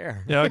 I don't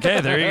care. Yeah,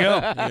 okay, there you go.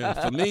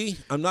 Yeah, for me,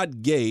 I'm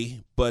not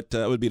gay, but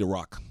it would be The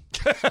Rock.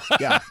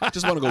 Yeah.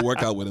 Just want to go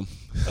work out with him.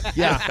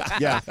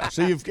 Yeah.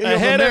 So you've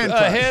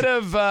ahead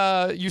of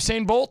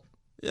Usain Bolt?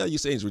 Yeah,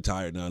 Usain's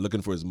retired now,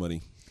 looking for his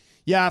money.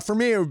 Yeah, for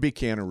me, it would be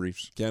Keanu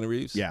Reeves. Keanu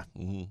Reeves? Yeah.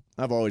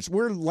 Mm-hmm.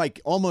 We're like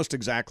almost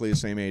exactly the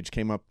same age.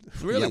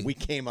 Really? Yeah, we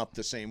came up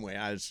the same way.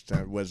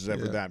 What does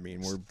that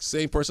mean? We're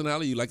same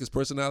personality? You like his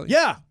personality?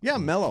 Yeah,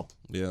 mellow.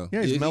 Yeah.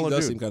 He's mellow he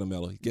does dude. seem kind of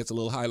mellow. He gets a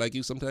little high like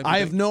you sometimes. I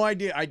have no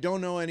idea. I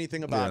don't know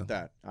anything about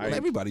that. Well,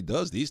 everybody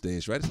does these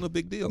days, right? It's no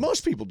big deal.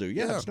 Most people do.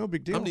 Yeah, it's no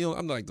big deal.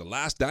 I'm like the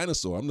last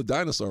dinosaur. I'm the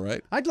dinosaur,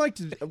 right? I'd like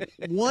to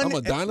I'm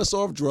a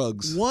dinosaur of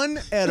drugs. One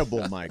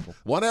edible, Michael.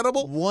 One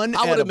edible?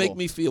 How would it make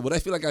me feel? Would I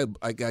feel like I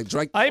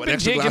drank an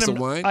extra glass of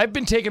wine? I've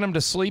been taking him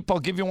to sleep. I'll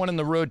give you one on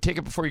the road. Take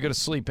it before you go to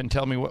sleep and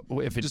tell me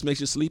if it just makes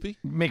you sleepy.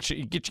 Make sure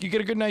you get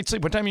a good night's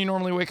sleep. What time do you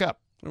normally wake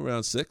up?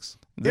 Around 6.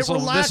 This will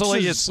let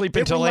you sleep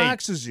until 8. It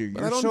relaxes you.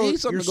 I don't need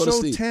something to go to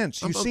sleep.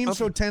 Tense. You seem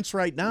so tense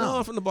right now. No,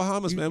 I'm from the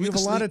Bahamas, man. You have a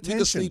lot of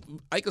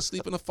tension. I could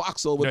sleep in a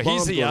foxhole with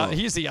bombs going on.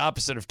 He's the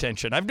opposite of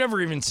tension. I've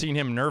never even seen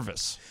him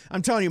nervous.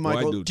 I'm telling you,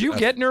 Michael. Do you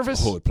get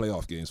nervous? Oh, at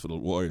playoff games for the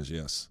Warriors,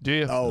 yes. Do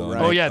you? Oh,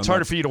 right. Oh, yeah. It's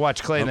harder for you to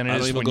watch Clay than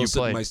it is when you sit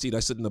play. in my seat.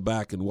 I sit in the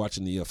back and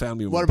watching the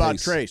family room. What about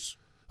Trace?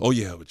 Oh,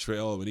 yeah, with Trace.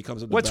 Oh, when he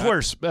comes up. What's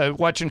worse,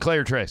 watching Clay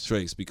or Trace?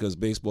 Trace, because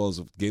baseball is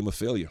a game of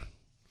failure.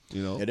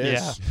 You know, it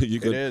is. Yeah.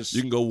 It is.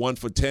 You can go 1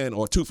 for 10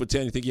 or 2 for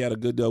 10. You think you had a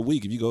good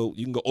week. If you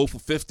can go 0 for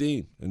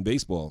 15 in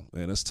baseball.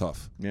 Man, that's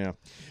tough. Yeah,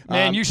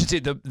 man. You should see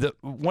the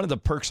one of the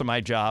perks of my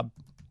job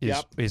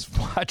is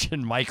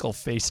watching Michael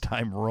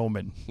FaceTime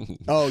Roman.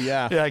 Oh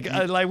yeah,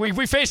 like we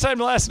FaceTimed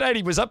last night.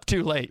 He was up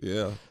too late.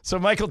 Yeah. So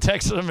Michael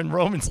texted him, and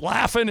Roman's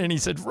laughing, and he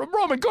said,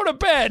 "Roman, go to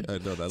bed. I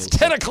know, it's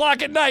 10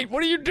 o'clock at night.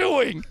 What are you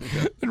doing?"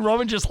 And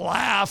Roman just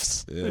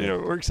laughs. Yeah.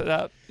 Works it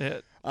out.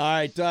 Yeah. All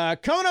right,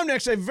 coming up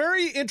next, a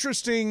very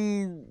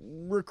interesting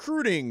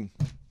recruiting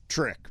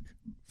trick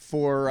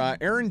for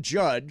Aaron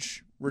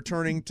Judge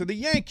returning to the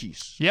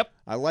Yankees. Yep.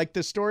 I like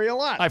this story a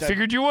lot. I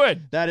figured you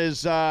would. That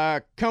is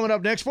coming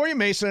up next for you.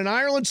 Mason and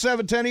Ireland,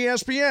 710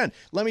 ESPN.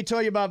 Let me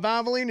tell you about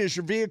Valvoline. Is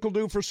your vehicle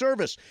due for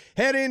service?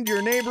 Head into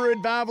your neighborhood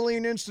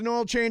Valvoline Instant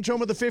Oil Change,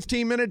 home of the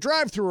 15-minute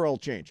drive-through oil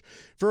change.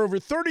 For over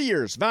 30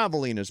 years,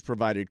 Valvoline has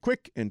provided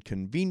quick and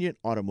convenient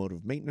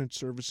automotive maintenance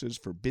services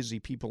for busy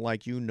people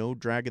like you. No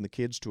dragging the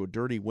kids to a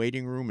dirty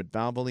waiting room at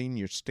Valvoline.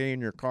 You stay in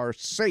your car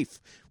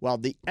safe while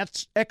the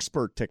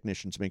expert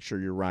technicians make sure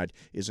your ride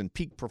is in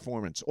peak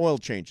performance. Oil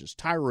changes,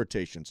 tire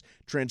rotations,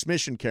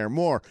 transmission care,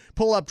 more.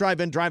 Pull up,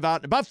 drive in, drive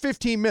out in about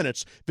 15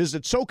 minutes.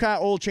 Visit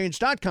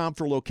SoCalOilChange.com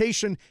for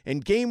location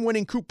and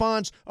game-winning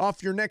coupons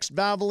off your next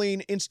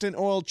Valvoline Instant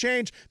Oil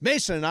Change.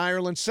 Mason and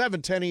Ireland,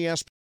 710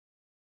 ESPN.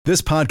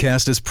 This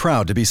podcast is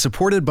proud to be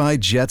supported by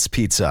Jets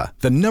Pizza,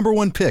 the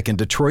 #1 pick in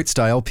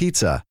Detroit-style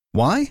pizza.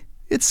 Why?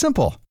 It's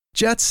simple.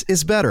 Jets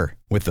is better.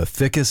 With the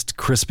thickest,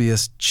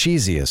 crispiest,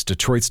 cheesiest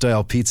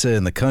Detroit-style pizza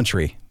in the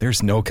country,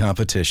 there's no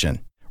competition.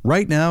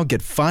 Right now,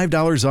 get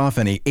 $5 off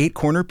any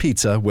 8-corner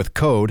pizza with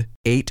code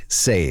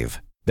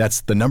 8SAVE.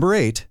 That's the number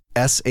 8,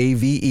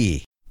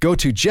 S-A-V-E. Go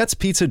to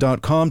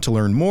jetspizza.com to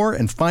learn more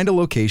and find a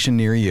location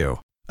near you.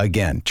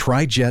 Again,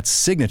 try Jet's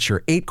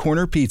signature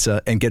 8-corner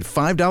pizza and get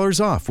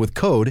 $5 off with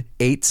code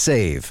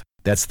 8SAVE.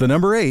 That's the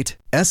number 8,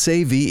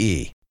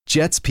 S-A-V-E.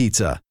 Jet's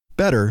Pizza.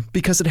 Better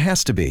because it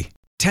has to be.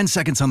 10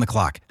 seconds on the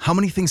clock. How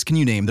many things can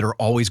you name that are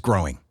always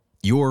growing?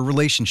 Your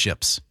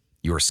relationships,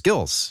 your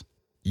skills,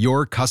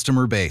 your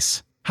customer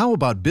base. How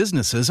about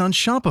businesses on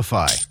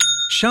Shopify?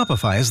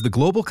 Shopify is the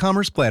global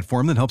commerce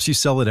platform that helps you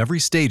sell at every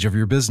stage of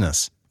your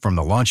business. From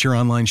the launch your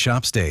online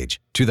shop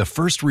stage, to the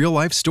first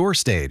real-life store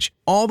stage,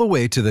 all the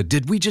way to the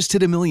did we just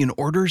hit a million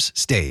orders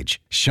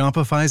stage,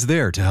 Shopify's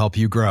there to help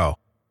you grow.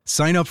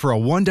 Sign up for a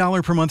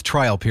 $1 per month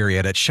trial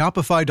period at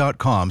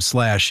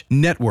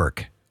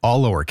shopify.com/network,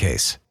 all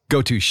lowercase.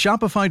 Go to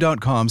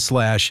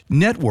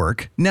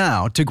shopify.com/network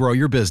now to grow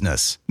your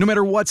business, no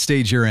matter what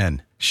stage you're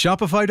in.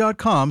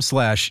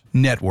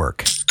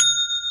 Shopify.com/network.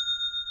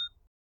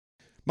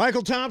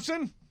 Michael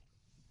Thompson,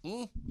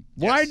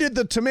 why did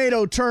the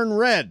tomato turn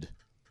red?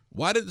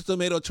 Why did the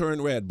tomato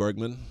turn red,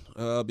 Bergman?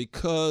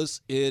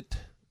 Because it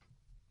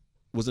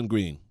wasn't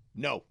green.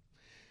 No.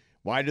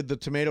 Why did the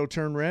tomato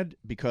turn red?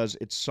 Because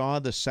it saw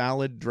the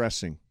salad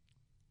dressing.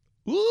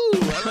 Ooh,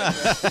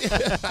 that's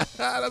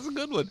a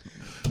good one.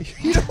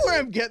 You know where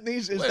I'm getting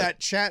these is that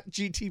Chat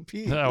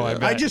GTP. No,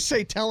 I just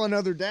say tell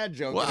another dad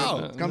joke. Wow.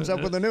 And it comes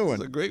up with a new one.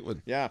 That's a great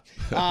one. Yeah.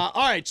 All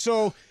right,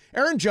 so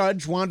Aaron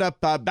Judge wound up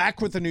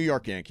back with the New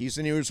York Yankees,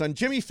 and he was on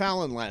Jimmy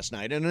Fallon last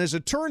night. And as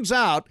it turns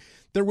out,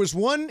 there was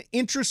one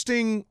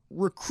interesting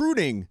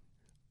recruiting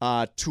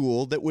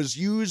tool that was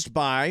used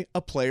by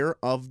a player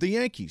of the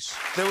Yankees.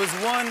 There was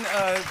one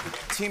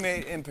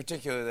teammate in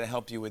particular that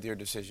helped you with your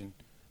decision.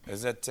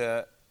 Is that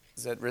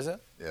Rizzo?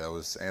 Yeah, it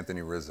was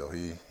Anthony Rizzo.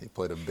 He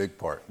played a big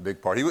part.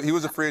 He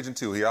was a free agent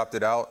too. He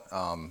opted out,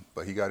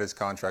 but he got his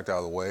contract out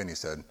of the way, and he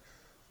said,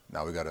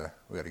 "Now we gotta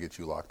get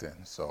you locked in."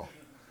 So.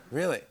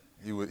 Really?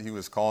 He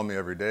was calling me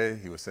every day.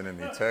 He was sending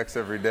me texts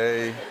every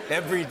day.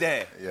 Every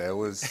day. Yeah, it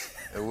was.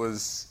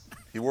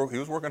 He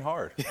was working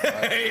hard.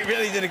 He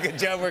really did a good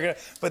job working.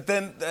 But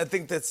then I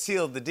think that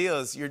sealed the deal.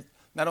 Is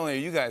not only are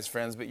you guys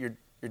friends, but your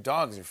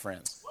dogs are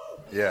friends.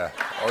 Yeah.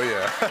 Oh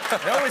yeah.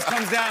 It always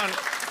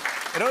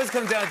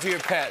comes down to your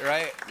pet,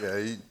 right?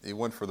 Yeah. He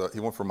went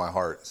for my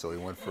heart. So he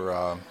went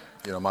for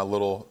my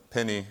little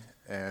Penny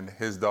and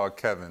his dog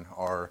Kevin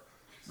are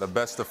the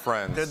best of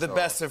friends. They're the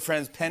best of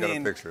friends. Penny got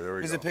a picture. There we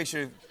here's go. a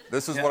picture.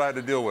 This is what I had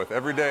to deal with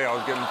every day. I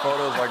was getting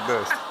photos like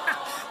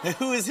this.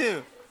 Who is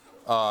who?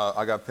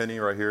 I got Penny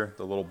right here,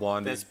 the little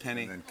blondie. That's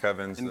Penny. And then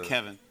Kevin's. And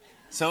Kevin.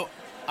 So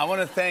I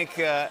want to thank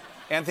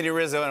Anthony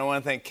Rizzo, and I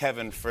want to thank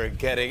Kevin for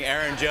getting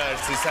Aaron Judge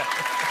to sign.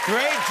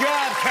 Great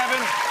job,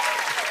 Kevin.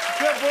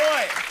 Good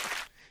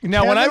boy.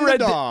 Now, when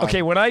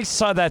Kevin when I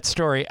saw that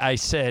story, I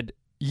said,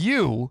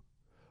 you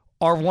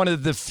are one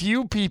of the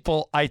few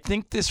people I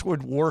think this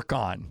would work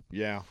on.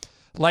 Yeah.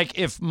 Like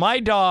if my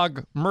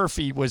dog,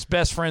 Murphy, was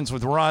best friends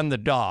with Ron the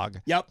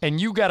dog, Yep.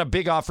 and you got a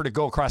big offer to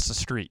go across the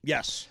street.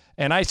 Yes.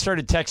 And I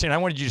started texting, I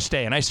wanted you to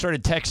stay, and I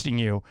started texting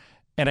you,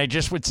 and I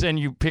just would send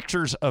you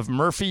pictures of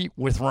Murphy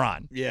with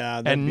Ron.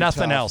 Yeah, that'd and be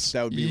nothing tough. else.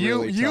 That would be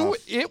really tough.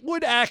 It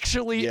would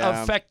actually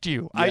Yeah. affect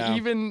you. Yeah. I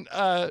even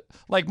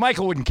like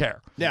Michael wouldn't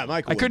care. Yeah,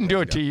 Michael I couldn't do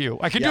it to you.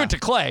 I could do it to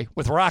Clay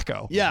with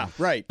Rocco. Yeah,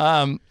 right.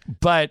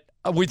 But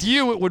with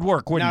you, it would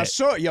work, wouldn't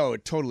now, it?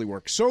 it totally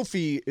works.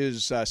 Sophie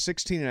is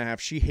 16 and a half.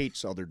 She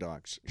hates other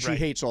dogs. She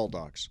hates all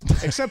dogs,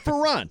 except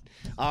for Ron.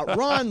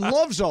 Ron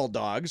loves all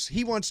dogs.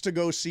 He wants to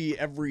go see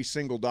every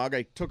single dog.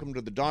 I took him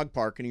to the dog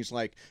park, and he's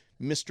like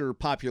Mr.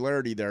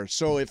 Popularity there.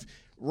 So if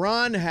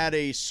Ron had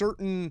a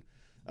certain...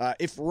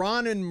 if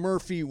Ron and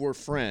Murphy were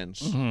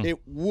friends, it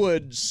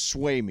would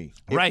sway me.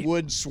 It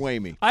would sway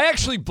me. I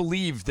actually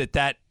believe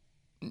that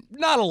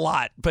not a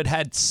lot, but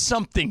had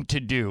something to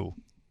do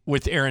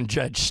with Aaron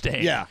Judge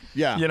staying. Yeah.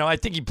 You know, I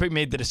think he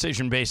made the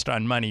decision based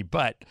on money.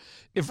 But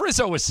if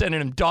Rizzo was sending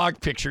him dog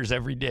pictures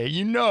every day,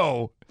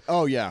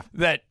 oh yeah,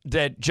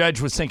 that Judge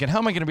was thinking, how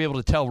am I going to be able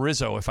to tell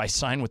Rizzo if I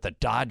sign with the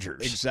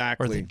Dodgers?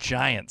 Exactly. Or the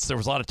Giants? There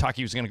was a lot of talk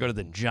he was going to go to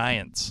the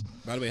Giants.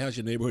 By the way, how's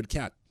your neighborhood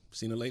cat?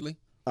 Seen it lately?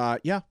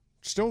 Yeah.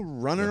 Still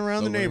running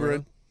around the running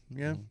neighborhood.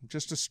 around? Yeah,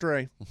 just a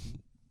stray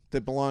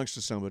that belongs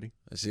to somebody.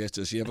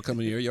 Does she ever come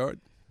in your yard?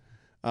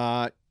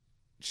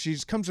 She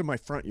comes in my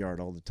front yard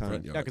all the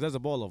time. Yeah, because there's a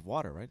bowl of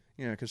water, right?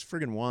 Yeah, because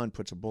friggin' Juan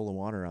puts a bowl of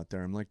water out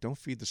there. I'm like, don't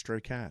feed the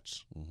stray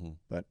cats.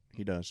 But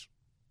he does.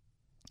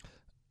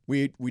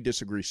 We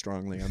disagree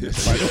strongly on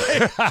this, by the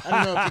way. I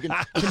don't know if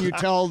you can you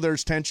tell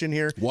there's tension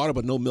here? Water,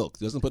 but no milk.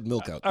 Doesn't put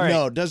milk out. All right.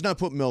 No, does not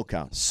put milk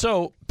out.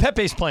 So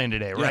Pepe's playing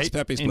today, right? Yes,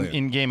 Pepe's playing.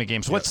 In Game of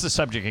Games. What's the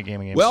subject of Game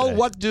of Games Well, today?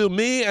 what do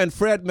me and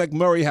Fred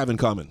McMurray have in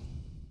common?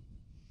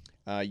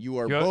 You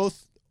are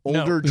both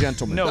older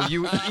gentlemen. No,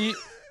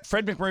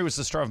 Fred McMurray was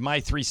the star of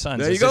My Three Sons.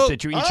 There you Is go. it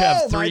that you each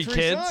have My three Three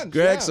kids? Sons,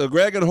 Greg, yeah. so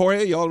Greg and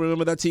Jorge, y'all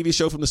remember that TV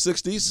show from the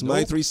 60s,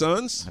 My Three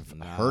Sons?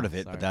 I've heard of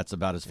it, but that's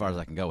about as far as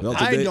I can go with Well,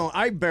 that. today-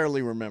 I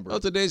barely remember.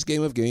 Well, today's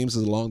Game of Games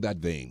is along that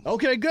vein.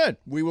 Okay, good.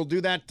 We will do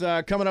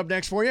that coming up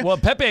next for you. Well,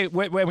 Pepe,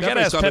 we got to Pepe's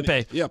ask coming.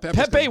 Pepe. Yeah, Pepe's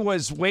Pepe coming.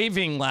 was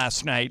waving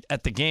last night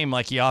at the game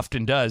like he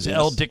often does, Yes.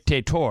 El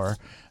Dictator,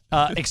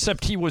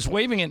 except he was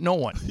waving at no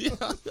one.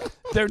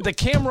 The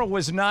camera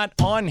was not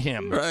on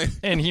him,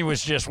 and he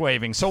was just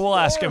waving. So we'll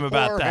ask him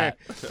about that.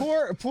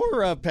 Poor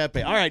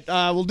Pepe. All right,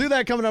 we'll do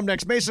that coming up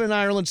next. Mason and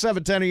Ireland,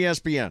 710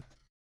 ESPN.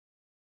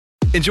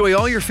 Enjoy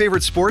all your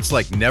favorite sports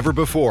like never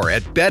before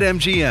at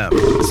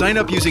BetMGM. Sign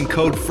up using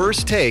code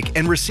FIRSTTAKE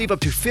and receive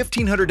up to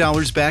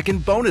 $1,500 back in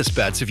bonus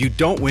bets if you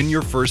don't win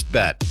your first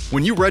bet.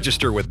 When you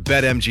register with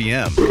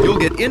BetMGM, you'll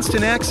get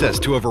instant access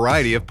to a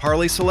variety of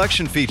parlay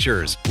selection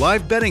features,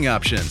 live betting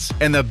options,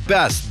 and the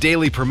best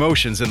daily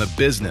promotions in the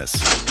business.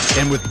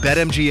 And with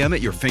BetMGM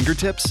at your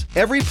fingertips,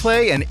 every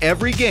play and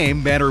every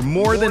game matter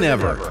more than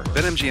ever.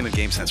 BetMGM and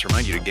GameSense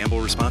remind you to gamble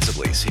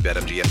responsibly. See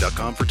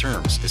BetMGM.com for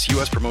terms. This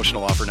U.S.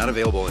 promotional offer not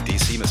available in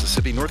D.C.,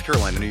 Mississippi, North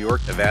Carolina, New York,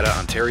 Nevada,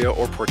 Ontario,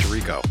 or Puerto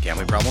Rico.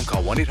 Gambling problem?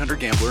 Call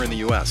 1-800-GAMBLER in the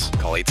U.S.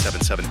 Call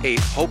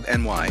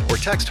 877-8-HOPE-NY or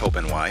text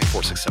HOPE-NY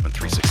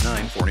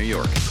 467-369 for New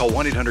York. Call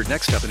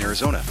 1-800-NEXT-STEP in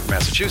Arizona. For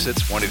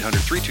Massachusetts,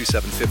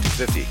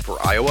 1-800-327-5050.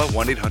 For Iowa,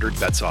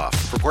 1-800-BETS-OFF.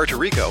 For Puerto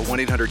Rico,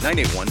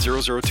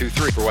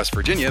 1-800-981-0023. For West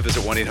Virginia,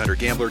 visit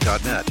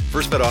 1-800-GAMBLER.net.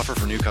 First bet offer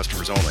for new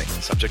customers only.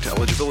 Subject to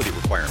eligibility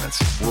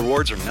requirements.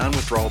 Rewards are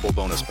non-withdrawable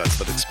bonus bets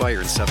that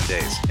expire in 7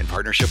 days. In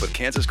partnership with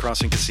Kansas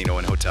Crossing Casino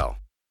and Hotel.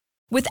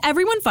 With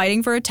everyone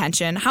fighting for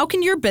attention, how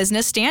can your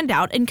business stand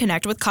out and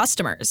connect with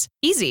customers?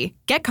 Easy.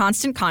 Get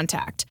Constant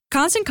Contact.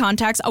 Constant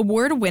Contact's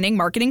award-winning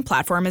marketing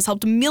platform has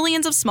helped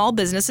millions of small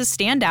businesses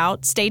stand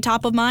out, stay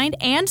top of mind,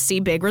 and see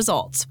big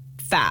results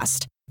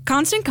fast.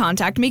 Constant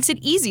Contact makes it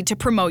easy to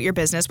promote your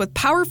business with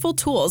powerful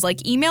tools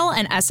like email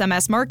and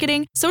SMS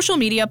marketing, social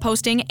media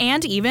posting,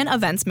 and even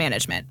events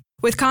management.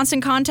 With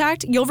Constant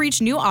Contact, you'll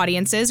reach new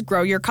audiences,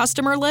 grow your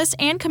customer list,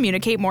 and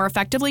communicate more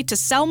effectively to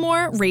sell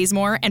more, raise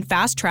more, and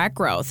fast-track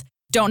growth.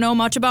 Don't know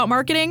much about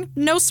marketing?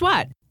 No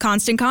sweat.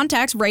 Constant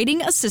Contact's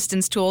writing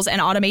assistance tools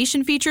and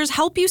automation features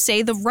help you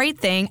say the right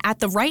thing at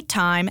the right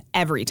time,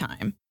 every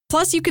time.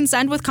 Plus, you can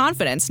send with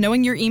confidence,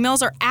 knowing your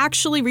emails are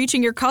actually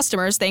reaching your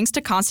customers thanks to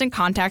Constant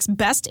Contact's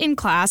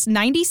best-in-class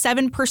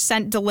 97%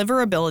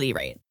 deliverability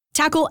rate.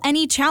 Tackle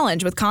any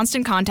challenge with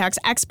Constant Contact's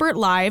expert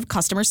live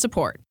customer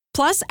support.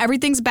 Plus,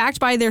 everything's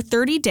backed by their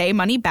 30-day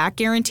money-back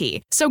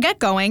guarantee. So get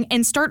going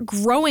and start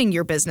growing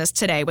your business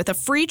today with a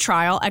free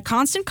trial at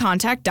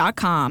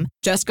ConstantContact.com.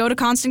 Just go to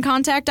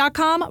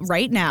ConstantContact.com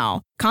right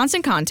now.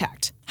 Constant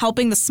Contact,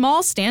 helping the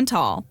small stand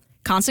tall.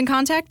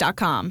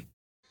 ConstantContact.com.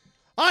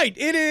 All right,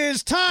 it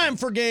is time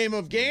for Game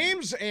of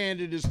Games,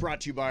 and it is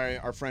brought to you by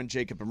our friend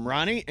Jacob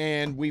Imrani.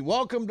 And we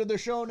welcome to the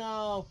show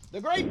now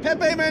the great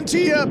Pepe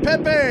Mantilla.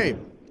 Pepe!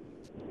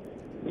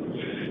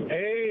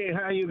 Hey,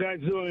 how you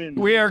guys doing?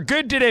 We are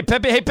good today,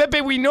 Pepe. Hey,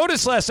 Pepe, we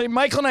noticed last night,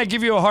 Michael and I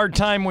give you a hard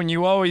time when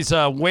you always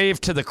wave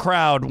to the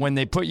crowd when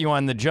they put you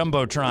on the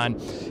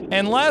Jumbotron.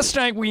 And last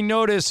night we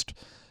noticed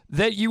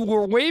that you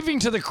were waving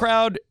to the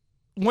crowd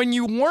when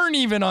you weren't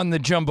even on the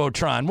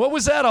Jumbotron. What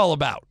was that all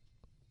about?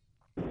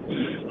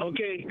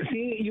 Okay,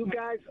 see, you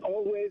guys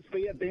always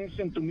pay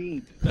attention to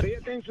me. Pay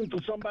attention to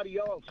somebody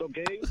else,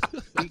 okay?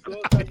 Because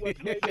I was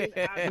waving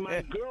at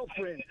my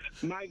girlfriend.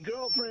 My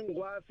girlfriend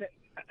was,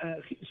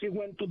 she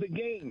went to the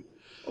game,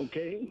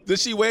 okay? Did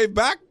she wave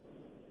back?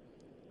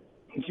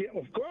 Yeah,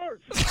 of course.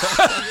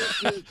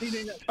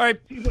 All right.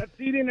 She was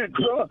sitting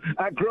across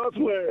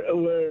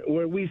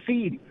where we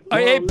sit.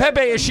 Hey,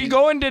 Pepe, is she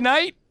going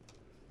tonight?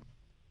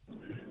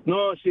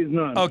 No, she's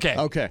not. Okay.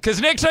 Because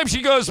next time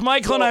she goes,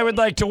 Michael and I would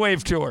like to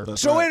wave to her.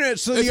 So wait a minute.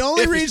 So the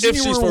only reason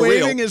you were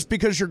waving is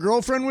because your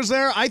girlfriend was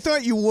there? I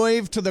thought you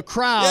waved to the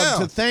crowd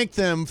to thank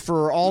them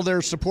for all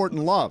their support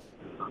and love.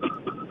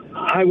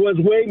 I was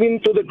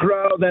waving to the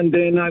crowd, and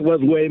then I was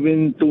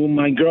waving to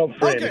my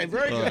girlfriend. Okay,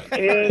 very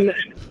good.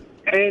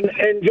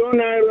 And John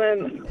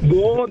Ireland,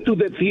 go to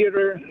the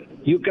theater.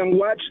 You can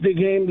watch the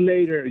game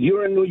later.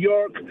 You're in New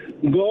York.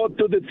 Go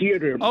to the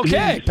theater.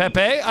 Okay, please.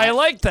 Pepe, I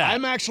like that.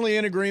 I'm actually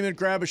in agreement.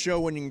 Grab a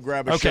show when you can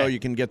grab a show. You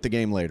can get the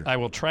game later. I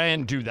will try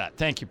and do that.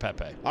 Thank you,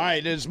 Pepe. All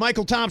right, it's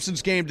Michael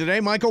Thompson's game today.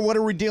 Michael, what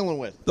are we dealing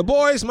with? The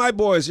boys, my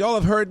boys. Y'all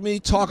have heard me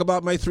talk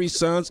about my three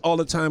sons all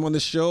the time on the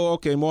show.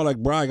 Okay, more like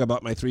brag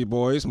about my three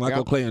boys,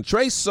 Michael, Clay, and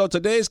Trace. So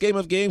today's Game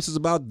of Games is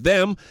about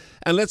them,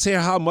 and let's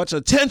hear how much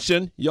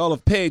attention y'all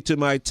have paid to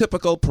my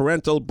typical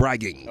parental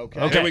bragging.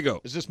 Okay. Here we go.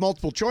 Is this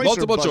multiple choice?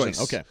 Multiple or buzzing? choice.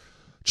 Okay.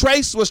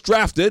 Trace was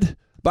drafted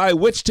by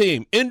which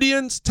team?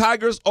 Indians,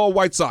 Tigers, or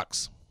White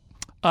Sox?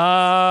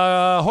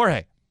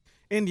 Jorge.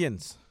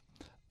 Indians.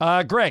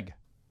 Greg.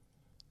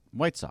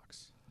 White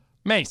Sox.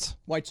 Mace.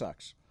 White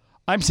Sox.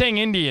 I'm saying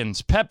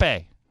Indians.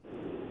 Pepe.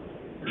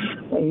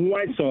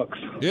 White Sox.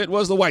 It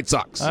was the White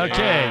Sox.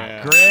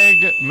 Okay. Greg,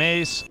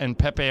 Mace, and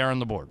Pepe are on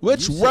the board.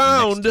 Which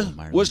round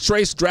was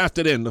Trace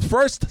drafted in? The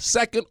first,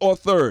 second, or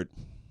third?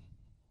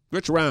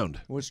 Which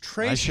round? Was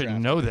Trace I should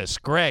drafted? know this.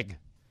 Greg.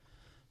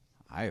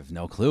 I have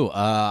no clue.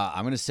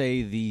 I'm going to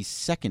say the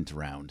second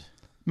round.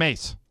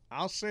 Mace.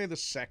 I'll say the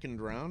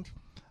second round.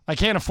 I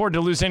can't afford to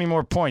lose any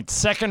more points.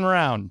 Second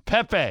round.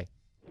 Pepe.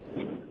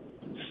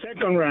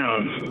 Second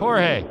round.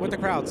 Jorge. With the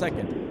crowd,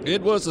 second.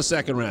 It was the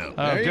second round.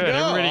 Oh, good. Go.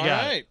 Everybody All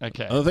got right. it.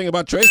 Okay. Another thing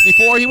about Trace,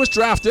 before he was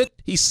drafted,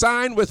 he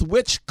signed with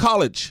which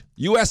college?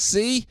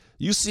 USC,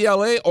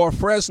 UCLA, or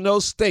Fresno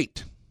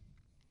State?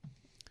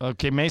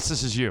 Okay, Mace,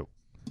 this is you.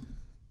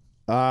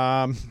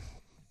 God,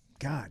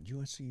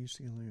 USC,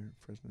 UCLA, or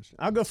Fresno State?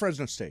 I'll go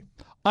Fresno State.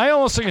 I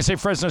almost going to say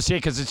Fresno State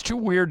because it's too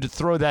weird to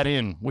throw that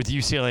in with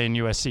UCLA and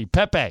USC.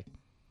 Pepe.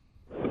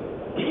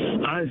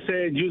 I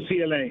said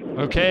UCLA.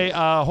 Okay,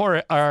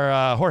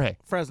 Jorge.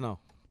 Fresno.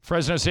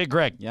 Fresno State,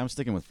 Greg. Yeah, I'm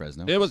sticking with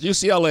Fresno. It was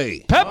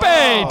UCLA.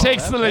 Pepe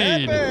takes the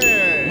lead.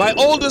 Pepe. My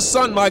oldest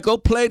son, Michael,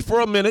 played for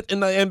a minute in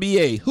the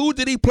NBA. Who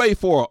did he play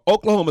for?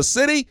 Oklahoma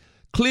City,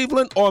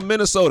 Cleveland, or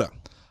Minnesota?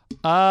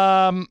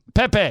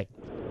 Pepe.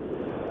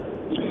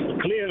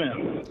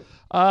 Cleveland.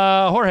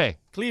 Jorge.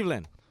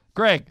 Cleveland.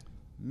 Greg.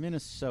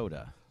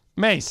 Minnesota.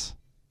 Mace.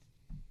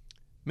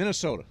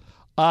 Minnesota.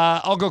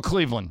 I'll go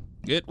Cleveland.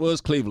 It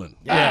was Cleveland.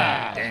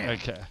 Yeah.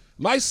 Okay.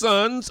 My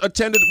sons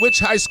attended which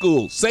high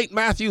school? St.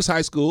 Matthew's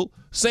High School,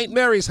 St.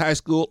 Mary's High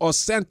School, or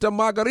Santa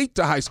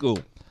Margarita High School?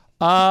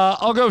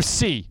 I'll go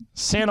C.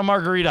 Santa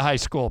Margarita High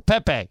School.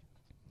 Pepe.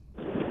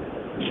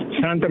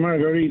 Santa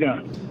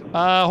Margarita.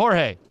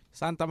 Jorge.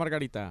 Santa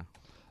Margarita.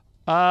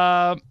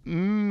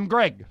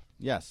 Greg.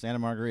 Yes, Santa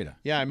Margarita.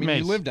 Yeah, I mean, Mace.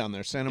 you live down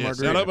there, Santa Yes,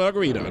 Margarita. Santa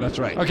Margarita, that's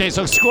right. Okay,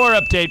 so score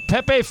update.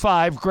 Pepe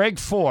 5, Greg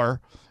 4,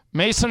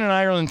 Mason and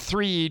Ireland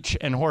 3 each,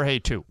 and Jorge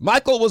 2.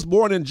 Michael was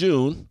born in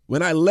June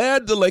when I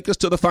led the Lakers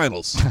to the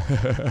finals.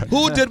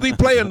 Who did we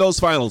play in those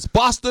finals?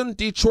 Boston,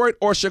 Detroit,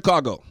 or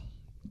Chicago?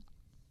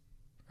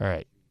 All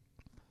right.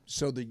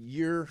 So the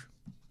year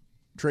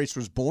Trace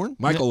was born?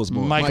 Michael was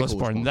born. Michael was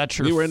born. That's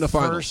your We were in the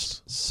finals.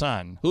 first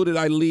son. Who did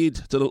I lead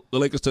to the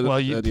Lakers to the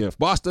year?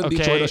 Boston, Okay,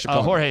 Detroit, or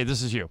Chicago? Jorge,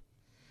 this is you.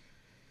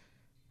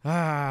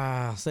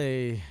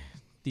 Say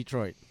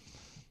Detroit.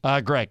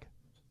 Greg.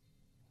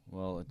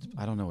 Well,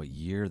 I don't know what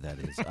year that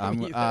is. I'm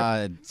going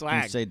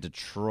to say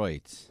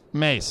Detroit.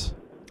 Mace.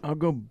 I'll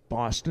go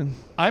Boston.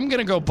 I'm going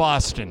to go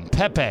Boston.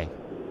 Pepe.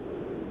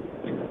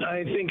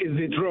 I think it's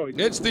Detroit.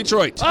 It's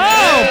Detroit.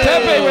 Oh,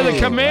 Pepe with a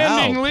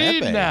commanding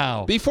lead Pepe.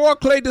 now. Before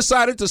Clay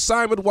decided to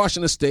sign with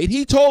Washington State,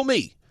 he told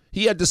me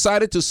he had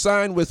decided to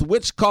sign with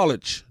which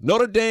college?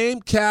 Notre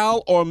Dame,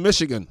 Cal, or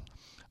Michigan?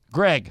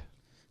 Greg.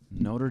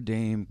 Notre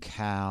Dame,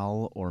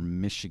 Cal, or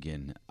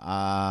Michigan?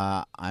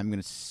 I'm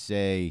going to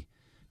say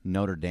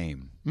Notre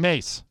Dame.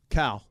 Mace.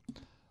 Cal.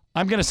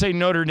 I'm going to say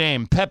Notre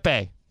Dame.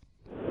 Pepe.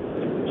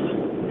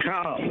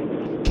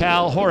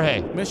 Cal.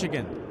 Jorge.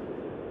 Michigan.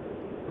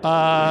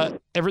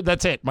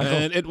 That's it, Michael.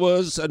 And it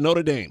was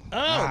Notre Dame.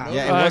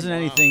 Yeah, it wasn't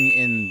anything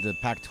in the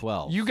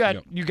Pac-12. You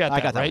got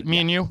that, right? Me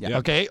and you? Yeah.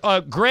 Okay.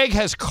 Greg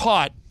has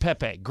caught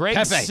Pepe.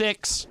 Greg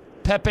 6,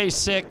 Pepe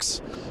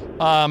 6,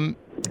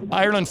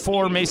 Ireland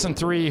 4, Mason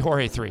 3,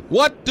 Jorge 3.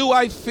 What do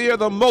I fear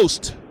the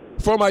most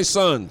for my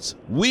sons?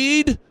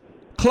 Weed,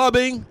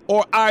 clubbing,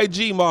 or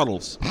IG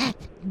models?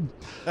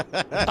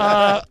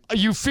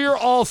 You fear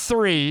all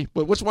three.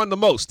 But which one the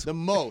most? The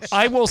most.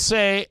 I will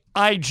say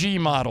IG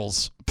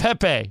models.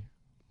 Pepe.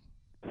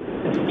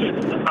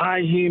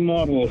 IG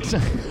models.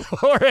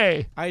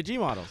 Jorge. IG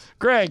models.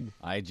 Greg.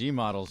 IG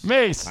models.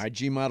 Mace.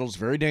 IG models,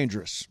 very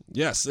dangerous.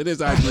 Yes, it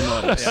is IG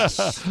models.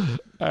 Yes.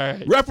 All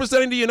right.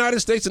 Representing the United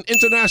States in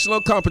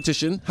international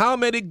competition, how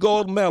many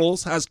gold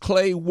medals has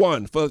Clay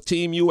won for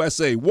Team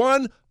USA?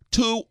 1,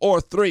 2,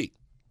 or 3?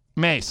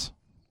 Mace.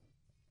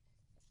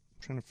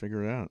 I'm trying to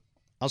figure it out.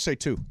 I'll say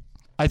 2.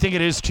 I think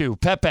it is 2.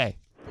 Pepe.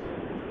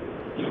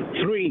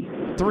 3.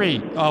 3.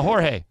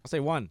 Jorge. I'll say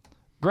 1.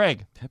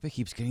 Greg. Pepe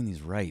keeps getting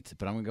these right,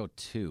 but I'm going to go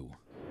 2.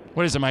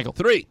 What is it, Michael?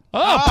 3.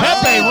 Oh,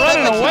 Pepe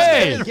running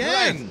away.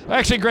 Again.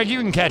 Actually, Greg, you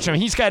can catch him.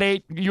 He's got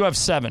 8. You have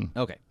 7.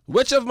 Okay.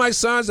 Which of my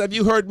sons have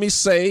you heard me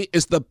say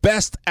is the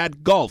best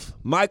at golf?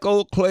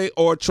 Michael, Clay,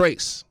 or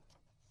Trace?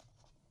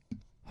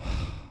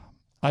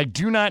 I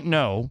do not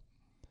know.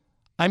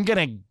 I'm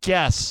going to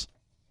guess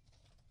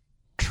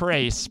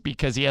Trace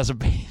because he has a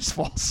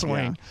baseball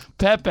swing.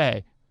 Yeah.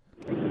 Pepe.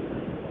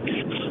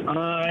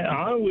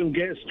 I will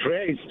guess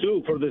Trace,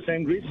 too, for the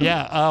same reason.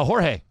 Yeah.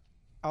 Jorge.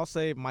 I'll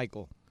say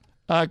Michael.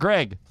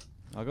 Greg.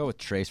 I'll go with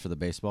Trace for the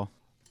baseball.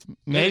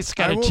 Mace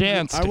got a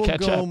chance to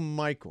catch up. I will go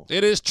Michael.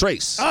 It is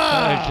Trace.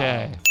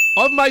 Okay.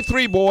 Of my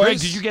 3 boys. Greg,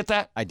 did you get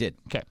that? I did.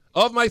 Okay.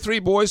 Of my 3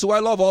 boys, who I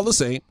love all the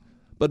same,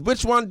 but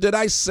which one did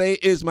I say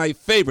is my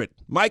favorite?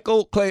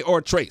 Michael, Clay,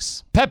 or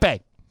Trace?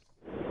 Pepe.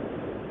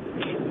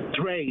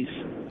 Trace.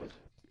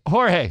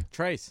 Jorge.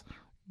 Trace.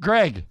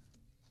 Greg.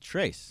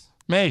 Trace.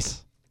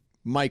 Mace.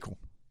 Michael.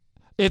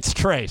 It's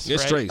Trace.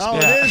 It's right? Trace. Oh,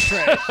 yeah. It is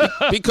Trace.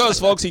 Because,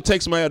 folks, he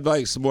takes my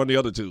advice more than the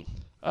other 2.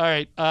 All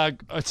right.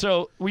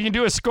 So we can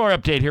do a score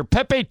update here.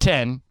 Pepe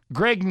 10,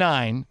 Greg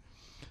 9,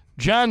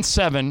 John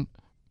 7,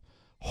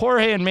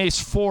 Jorge and Mace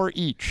 4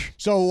 each.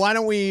 So why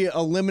don't we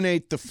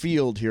eliminate the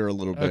field here a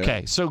little bit?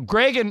 Okay. So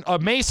Greg and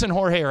Mace and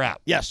Jorge are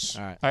out. Yes.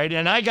 All right. All right.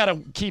 And I got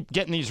to keep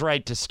getting these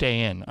right to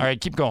stay in. All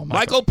right. Keep going.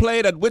 Michael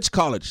played at which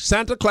college?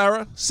 Santa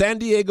Clara, San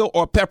Diego,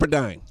 or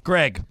Pepperdine?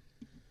 Greg.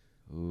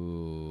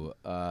 Ooh.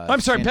 I'm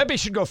sorry. Pepe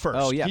should go first.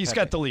 Oh, yeah. He's Pepe.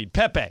 got the lead.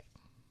 Pepe.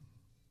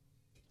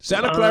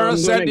 Santa Clara,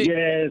 San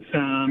Diego.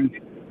 I'm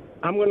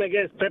going to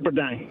guess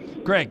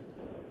Pepperdine. Greg.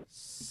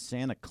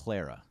 Santa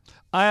Clara.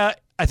 I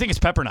think it's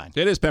Pepperdine.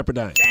 It is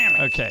Pepperdine. Damn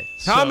it. Okay.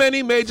 How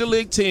many major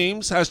league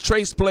teams has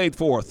Trace played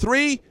for?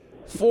 3,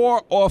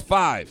 4, or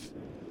 5?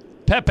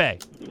 Pepe.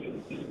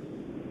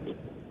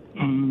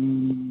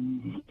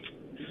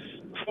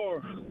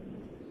 4.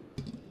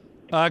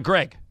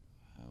 Greg.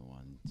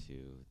 1, 2,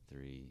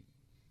 3,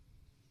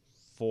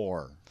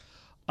 4.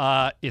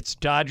 It's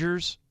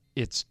Dodgers.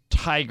 It's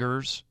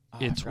Tigers.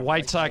 It's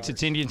White Sox.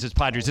 It's Indians. It's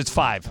Padres. It's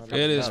 5.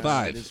 It is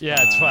 5. Yeah,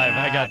 it's 5.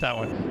 I got that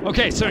one.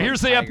 Okay, so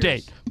here's the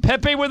update.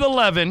 Pepe with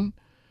 11.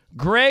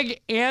 Greg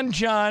and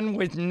John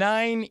with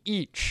 9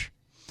 each.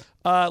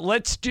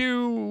 Let's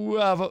do,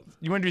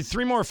 you want to do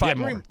 3 more or 5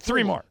 more?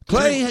 3 more.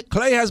 Clay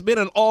has been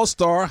an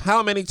all-star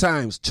how many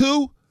times?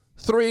 2,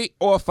 3,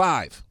 or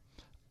 5?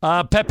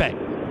 Pepe.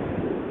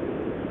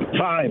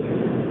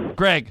 5.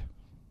 Greg.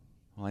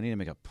 Well, I need to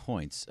make up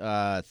points.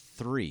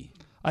 3.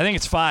 I think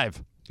it's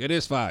 5. It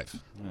is 5.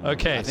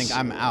 Okay. I think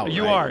I'm out.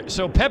 You right? are.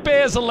 So Pepe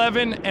has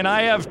 11, and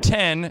I have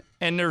 10,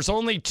 and there's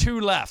only 2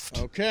 left.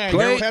 Okay.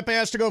 Clay- Pepe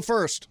has to go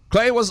first.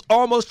 Clay was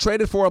almost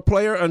traded for a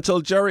player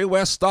until Jerry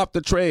West stopped the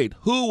trade.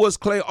 Who was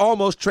Clay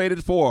almost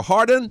traded for?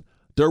 Harden,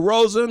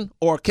 DeRozan,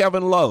 or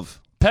Kevin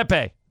Love?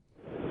 Pepe.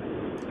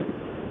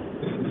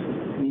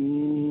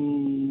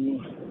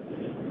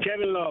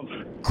 Kevin Love.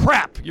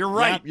 Crap. You're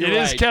right. Yep, it you're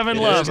is right. Kevin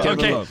It Love. is Kevin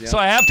Okay. Love, yeah. So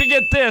I have to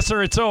get this,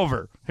 or it's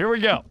over. Here we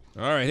go.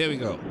 All right, here we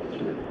go.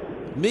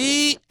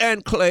 Me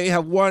and Clay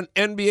have won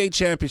NBA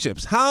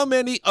championships. How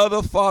many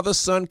other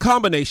father-son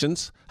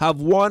combinations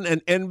have won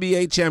an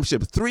NBA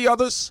championship? 3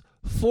 others,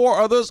 4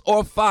 others,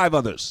 or 5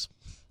 others?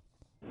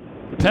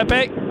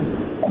 Pepe.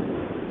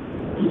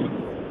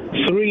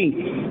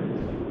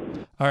 3.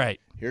 All right.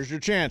 Here's your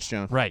chance,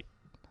 John. Right.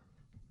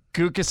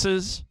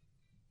 Gukases,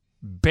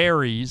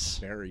 Barry's.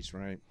 Barry's,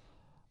 right.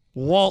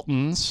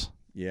 Walton's.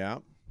 Yeah.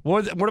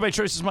 What are my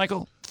choices,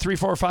 Michael? 3,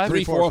 4, 5?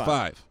 3, 4,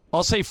 5.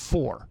 I'll say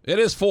 4. It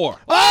is 4.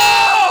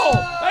 Oh!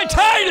 I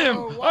tied him.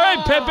 All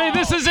right, Pepe,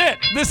 this is it.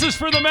 This is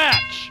for the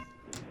match.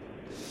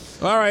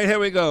 All right, here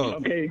we go.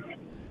 Okay.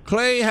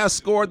 Clay has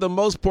scored the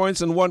most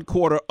points in 1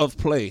 quarter of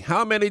play.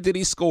 How many did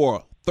he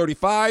score?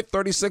 35,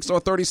 36, or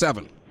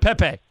 37?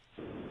 Pepe.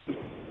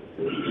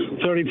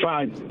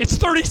 35. It's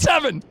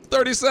 37.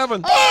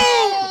 37.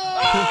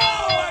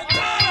 I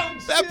got him.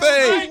 Pepe.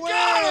 I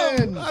got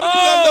him. How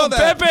did you know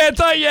that? Pepe, I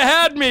thought you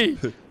had me.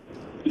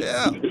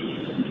 Yeah.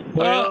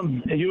 Well,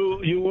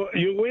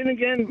 you win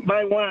again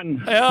by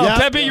 1.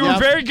 Pepe, you were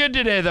very good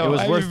today, though. It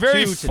was worth a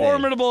very 2 today.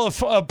 formidable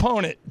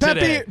opponent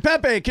today.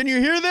 Pepe, can you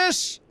hear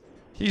this?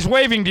 He's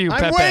waving to you,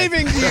 Pepe. I'm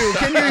waving to you.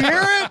 Can you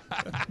hear it?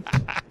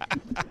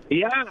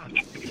 Yeah.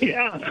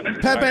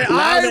 Pepe,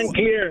 Loud and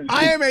clear.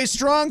 I am a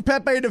strong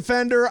Pepe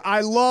defender.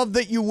 I love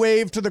that you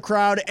wave to the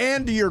crowd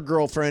and to your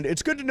girlfriend.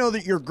 It's good to know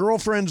that your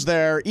girlfriend's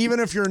there, even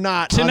if you're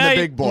not on the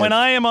big board. Tonight, when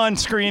I am on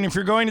screen, if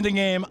you're going to the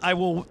game, I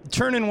will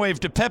turn and wave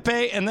to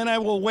Pepe, and then I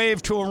will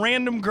wave to a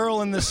random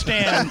girl in the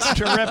stands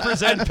to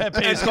represent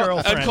Pepe's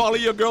girlfriend. And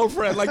calling your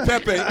girlfriend like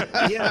Pepe.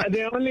 Yeah,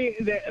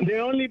 the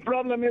only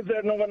problem is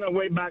they're not going to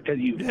wave back at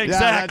you.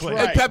 Exactly.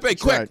 Right. Hey, Pepe,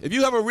 That's quick. right. If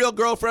you have a real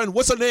girlfriend,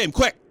 what's her name?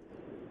 Quick.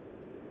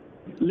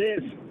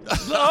 Liz.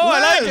 Oh,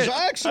 I like Liz, it.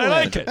 excellent. I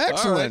like it.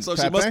 Excellent. All right, so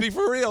she Pepe. must be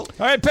for real.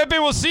 All right, Pepe,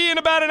 we'll see you in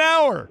about an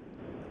hour.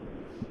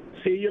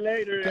 See you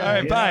later. All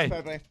right, bye.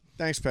 Pepe.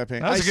 Thanks, Pepe.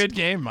 That was a good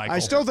game, Michael. I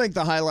still think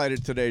the highlight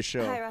of today's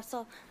show. Hi,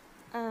 Russell.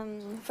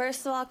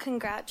 First of all,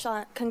 congrats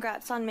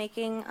on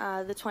making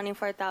the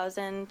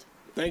 24,000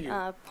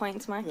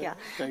 points mark. Yeah.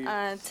 Thank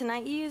you.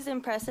 Tonight you used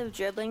impressive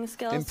dribbling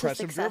skills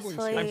Impressive to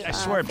successfully dribbling I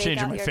swear I'm fake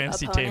changing out my your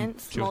fantasy team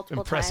opponents to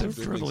multiple impressive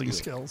times. dribbling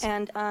skills.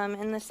 And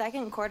in the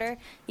second quarter,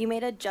 you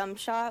made a jump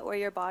shot where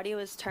your body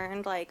was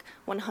turned like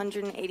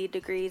 180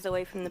 degrees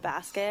away from the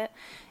basket.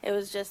 It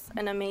was just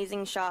an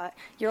amazing shot.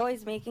 You're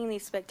always making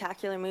these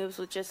spectacular moves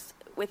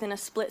within a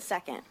split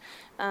second.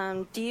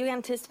 Do you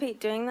anticipate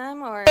doing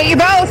them, or? Thank you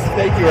both.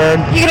 Thank you,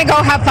 Aaron. You gonna go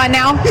have fun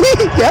now?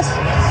 Yes.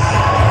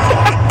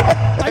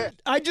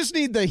 I just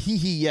need the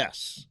hee-hee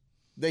yes.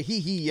 The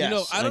hee-hee yes. You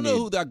know, I don't know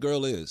who that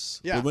girl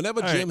is. Yeah. But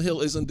whenever All Jim right.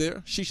 Hill isn't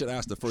there, she should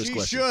ask the first She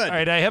question. should. All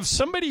right, I have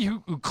somebody who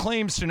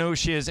claims to know who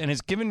she is and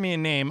has given me a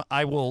name.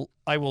 I will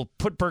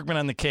put Bergman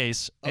on the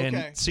case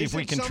and see if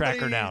we can track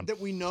her down. That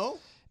we know?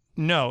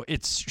 No,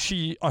 it's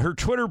she. Her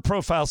Twitter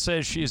profile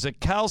says she is a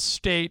Cal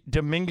State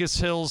Dominguez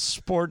Hills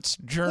sports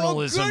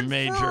journalism good for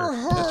major.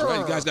 her. That's right.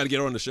 You guys got to get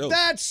her on the show.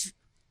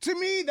 To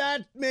me,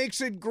 that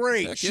makes it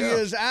great. Heck She yeah.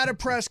 is at a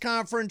press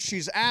conference.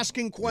 She's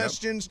asking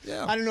questions.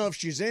 Yeah. I don't know if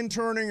she's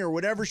interning or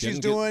whatever she's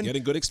Getting doing.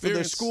 getting good For the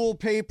experience. school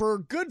paper.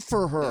 Good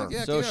for her.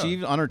 Yeah, So yeah.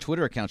 she, on her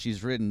Twitter account,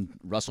 she's written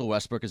Russell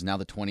Westbrook is now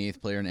the 28th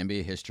player in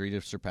NBA history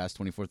to surpass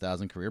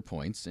 24,000 career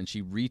points, and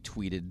she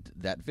retweeted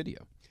that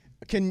video.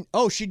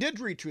 She did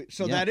retweet.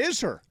 So Yeah. that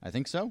is her. I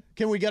think so.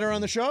 Can we get her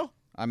on the show?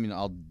 I mean,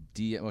 Well,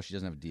 she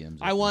doesn't have DMs.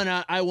 I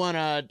want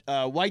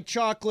a white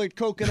chocolate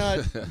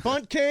coconut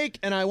bundt cake,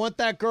 and I want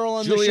that girl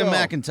on Julia the show.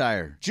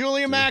 McIntyre.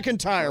 Julia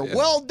McIntyre. Yeah.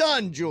 Well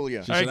done, Julia.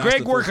 All right, should ask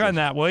Greg, the work first on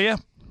that, will you?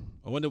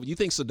 I wonder, you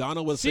think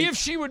Sedano would See if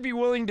she would be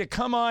willing to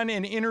come on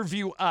and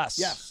interview us.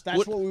 Yes, that's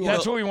what we want.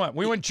 That's what we want.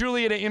 We want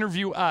Julia to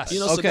interview us. You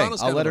know, Okay,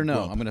 Sedano's I'll kind let of her a know.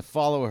 grump. I'm going to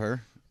follow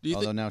her. Do you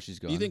Although think- now she's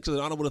gone. Do you think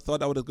Sedano would have thought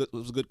that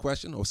was a good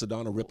question, or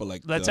Sedano Ripper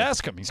like? Let's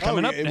ask him. He's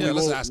coming up. yeah, now.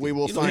 let's ask him. we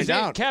will You know, find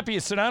out. Cappy,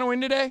 is Sedano in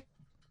today?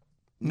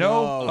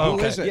 No. No. Who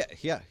Okay. is it?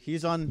 Yeah,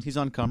 he's on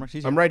Commerce.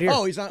 I'm right here.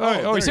 Oh, he's on. All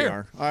right, there he's you here.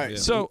 are. All right.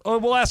 So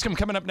we'll ask him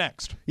coming up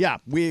next. Yeah,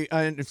 we.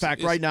 In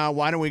fact, right now,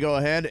 why don't we go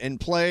ahead and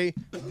play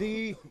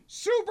the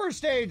Super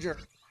Stager?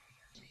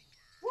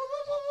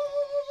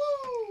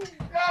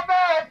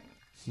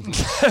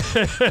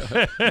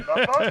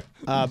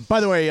 By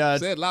the way,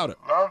 Say it louder.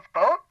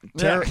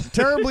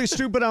 terribly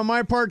stupid on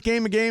my part.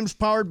 Game of Games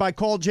powered by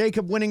Call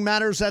Jacob. Winning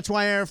matters. That's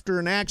why after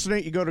an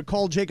accident, you go to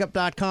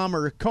calljacob.com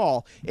or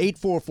call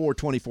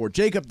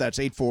 844-24-JACOB. That's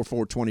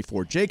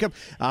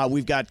 844-24-JACOB.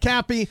 We've got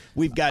Cappy.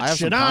 We've got I have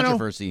some Sedano.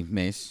 controversy,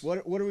 Mace.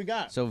 What do we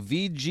got? So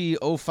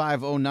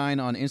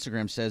VG0509 on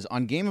Instagram says,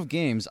 on Game of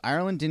Games,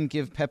 Ireland didn't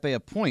give Pepe a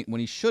point when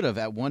he should have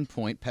at one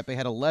point. Pepe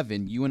had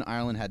 11. You and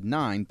Ireland had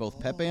 9. Both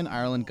Pepe and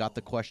Ireland got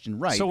the question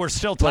right. So we're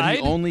still But tied?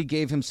 he only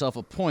gave himself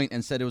a point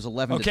and said it was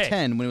 11 Okay. to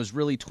 10 when it was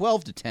really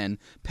 12 to 10.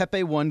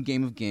 Pepe won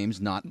Game of Games,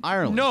 not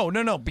Ireland.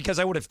 No, because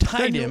I would have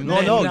tied him. No,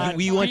 then no, not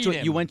you went beat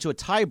him. to a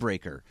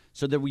tiebreaker,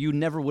 so that you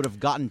never would have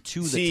gotten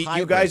to the See, tiebreaker.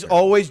 you guys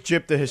always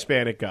gyp the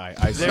Hispanic guy.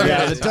 I see.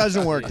 Yeah, it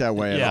doesn't work that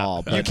way at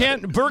all. You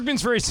can't.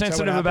 Bergman's very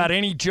sensitive happened? about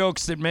any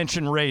jokes that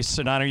mention race,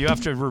 Sedano. You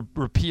have to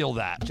repeal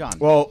that. John.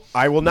 Well,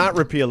 I will not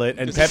repeal it.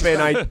 And Pepe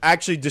and I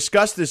actually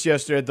discussed this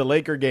yesterday at the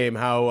Laker game,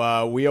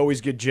 how we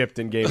always get gypped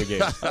in Game of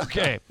Games.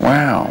 Okay.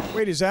 Wow.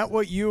 Wait, is that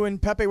what you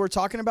and Pepe were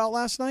talking about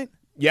last night?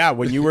 Yeah,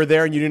 when you were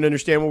there and you didn't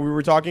understand what we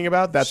were talking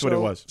about, that's what it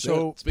was.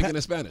 So Speaking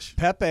in Spanish.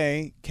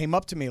 Pepe came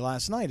up to me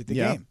last night at the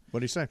game. What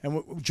did he say?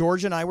 And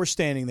George and I were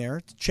standing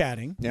there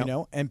chatting,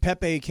 Yep. and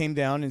Pepe came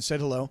down and said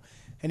hello.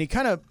 And he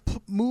kind of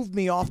moved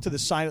me off to the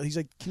side. He's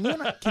like,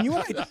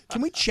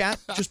 can we chat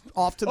just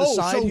off to the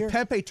side so here?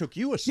 Pepe took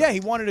you aside. Yeah, he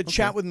wanted to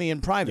chat with me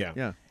in private.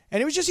 Yeah.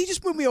 And it was just, he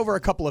just moved me over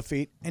a couple of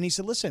feet. And he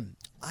said, listen,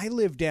 I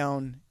live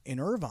down in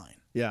Irvine.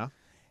 Yeah.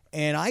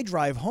 And I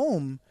drive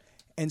home,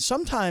 and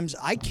sometimes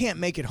I can't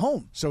make it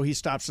home. So he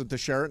stops at the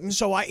Sheraton?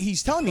 So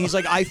he's telling me, he's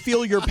like, I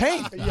feel your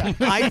pain.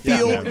 I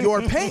feel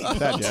your pain.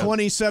 That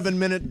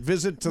 27-minute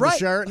visit to the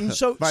Sheraton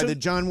by the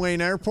John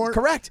Wayne Airport?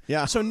 Correct.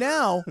 Yeah. So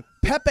now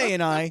Pepe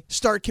and I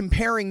start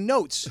comparing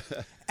notes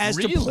as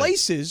to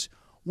places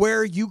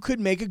where you could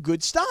make a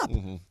good stop,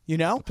 you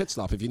know? Pit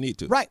stop if you need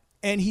to. Right.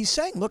 And he's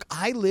saying, look,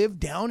 I live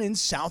down in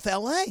South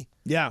L.A.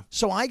 Yeah.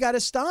 So I got to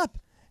stop.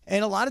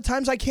 And a lot of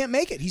times I can't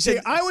make it. He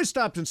said, I always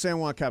stopped in San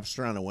Juan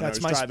Capistrano when I was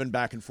driving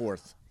back and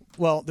forth.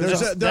 Well,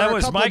 that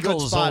was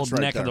Michael's old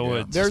neck of the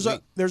woods.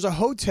 There's a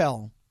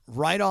hotel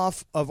right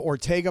off of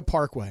Ortega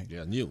Parkway.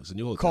 Yeah, it's a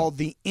new hotel. Called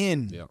The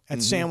Inn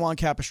at San Juan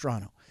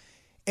Capistrano.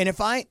 And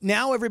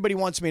now everybody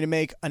wants me to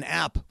make an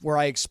app where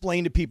I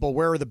explain to people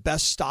where are the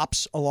best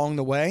stops along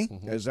the way.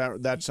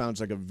 That sounds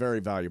like a very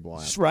valuable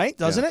app. Right,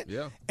 doesn't it?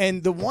 Yeah.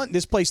 And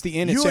this place, The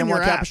Inn at You San and Juan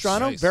your apps.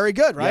 Capistrano, Nice. very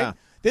good, right? Yeah.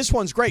 This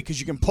one's great because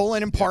you can pull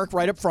in and park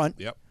right up front.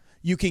 Yep.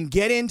 You can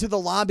get into the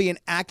lobby and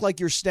act like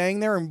you're staying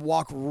there and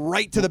walk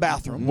right to the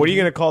bathroom. What are you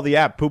going to call the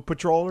app? Poop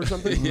Patrol or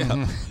something?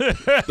 Yeah.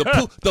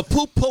 the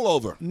poop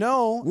pullover.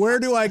 No. Where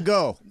do I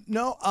go?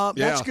 No,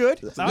 that's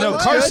good. No,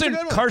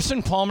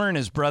 Carson Palmer and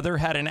his brother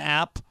had an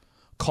app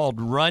called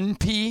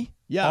RunPee,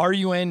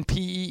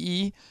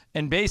 RunPee,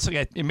 and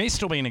basically, it may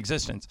still be in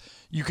existence.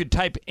 You could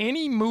type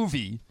any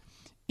movie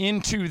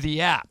into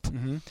the app,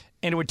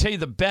 and it would tell you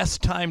the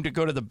best time to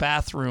go to the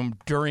bathroom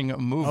during a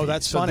movie. Oh,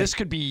 that's so funny. This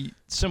could be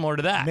similar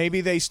to that.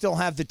 Maybe they still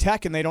have the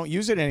tech and they don't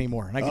use it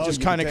anymore. And I can just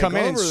you kind can of come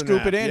take in and over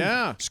scoop that. it in,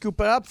 Yeah.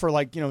 scoop it up for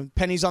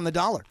pennies on the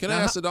dollar. Can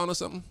I ask Sedona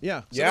something?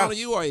 Yeah. Sedona,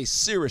 you are a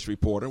serious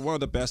reporter, one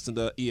of the best in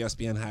the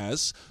ESPN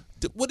has.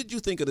 What did you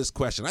think of this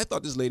question? I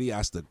thought this lady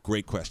asked a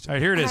great question. All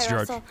right, here it is, Hi,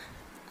 George.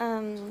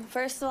 Russell.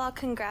 First of all,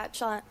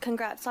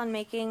 congrats on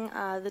making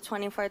the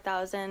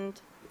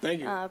 24,000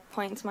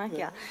 points mark.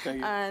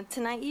 Yeah.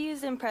 Tonight you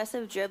used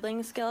impressive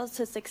dribbling skills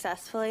to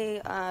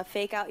successfully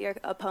fake out your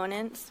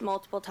opponents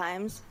multiple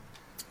times.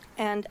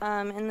 And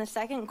in the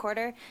second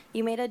quarter,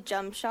 you made a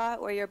jump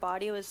shot where your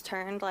body was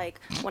turned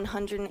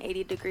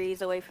 180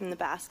 degrees away from the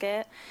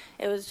basket.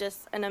 It was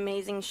just an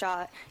amazing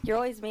shot. You're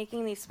always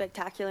making these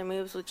spectacular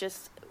moves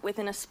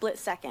within a split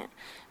second.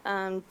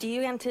 Do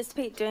you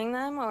anticipate doing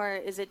them, or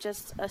is it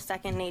just a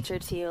second nature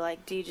to you?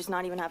 Do you just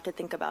not even have to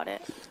think about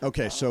it?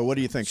 Okay, so what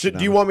do you think? So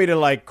do you want me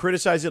to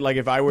criticize it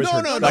if I was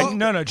her? No.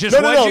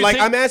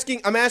 I'm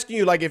asking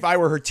you if I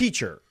were her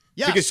teacher.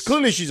 Yes. Because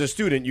clearly she's a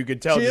student. You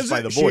could tell just by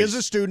the voice. She is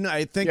a student,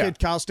 I think, at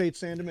Cal State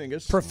San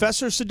Dominguez.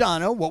 Professor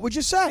Sedano, what would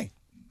you say?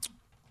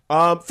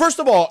 First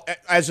of all,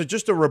 as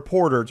just a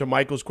reporter to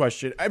Michael's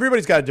question,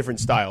 everybody's got a different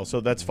style, so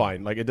that's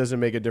fine. It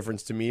doesn't make a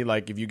difference to me.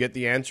 If you get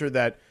the answer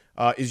that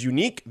is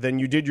unique, then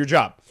you did your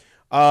job.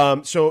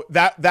 So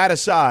that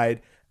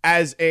aside,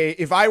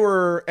 if I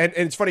were, and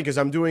it's funny because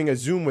I'm doing a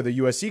Zoom with a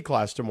USC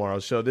class tomorrow,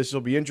 so this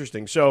will be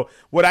interesting. So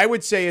what I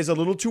would say is a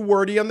little too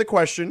wordy on the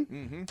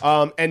question,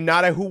 and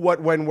not a who,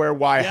 what, when, where,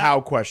 why,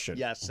 how question.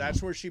 Yes,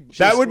 that's where she.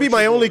 That would be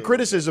my only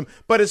criticism.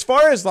 But as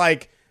far as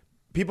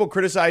people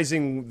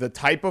criticizing the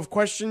type of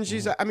question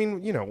she's,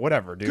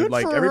 whatever, dude.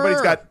 Good for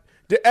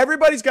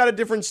everybody's got a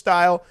different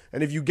style,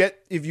 and if you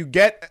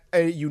get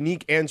a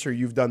unique answer,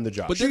 you've done the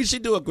job. But didn't she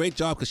do a great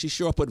job because she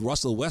sure put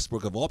Russell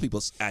Westbrook, of all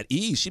people, at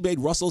ease? She made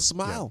Russell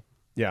smile.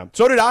 Yeah.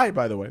 So did I,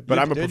 by the way. But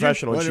I'm a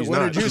professional, and she's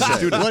not. What did you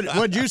say?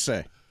 What'd you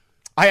say?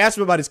 I asked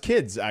him about his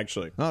kids,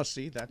 actually. Oh,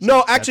 see, that's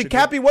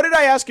Cappy, what did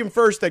I ask him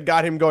first that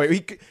got him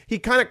going? He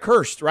kind of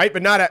cursed, right?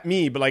 But not at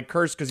me, but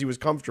cursed because he was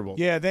comfortable.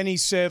 Yeah, then he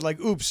said,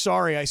 oops,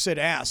 sorry, I said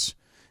ass.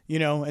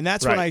 And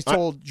that's when I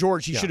told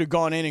George he should have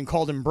gone in and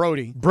called him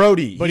Brody.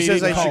 Brody. But he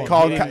says I should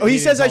call. He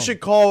says I should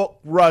call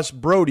Russ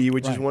Brody,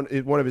 which is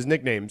one of his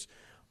nicknames,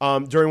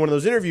 during one of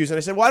those interviews. And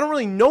I said, well, I don't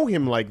really know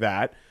him like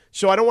that,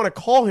 so I don't want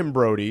to call him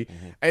Brody.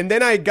 And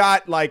then I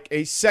got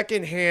a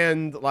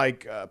secondhand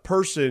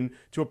person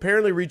to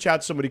apparently reach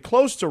out to somebody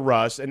close to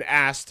Russ and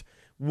asked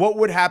what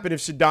would happen if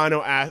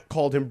Sedano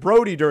called him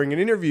Brody during an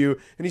interview,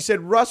 and he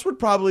said Russ would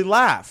probably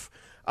laugh.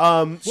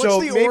 What's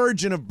the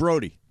origin of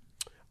Brody?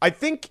 I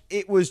think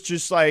it was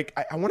just I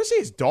want to say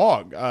his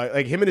dog.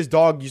 Him and his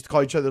dog used to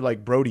call each other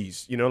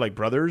Brodies,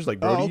 brothers, Brodies.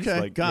 Oh,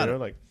 okay. Got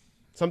it.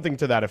 Something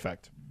to that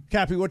effect.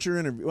 Cappy, what's your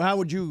interview? How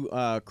would you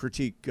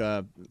critique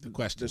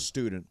the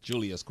student?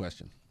 Julia's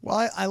question.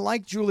 Well, I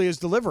like Julia's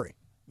delivery.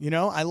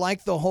 I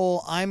like the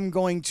whole I'm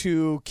going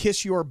to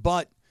kiss your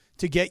butt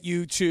to get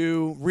you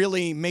to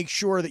really make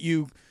sure that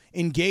you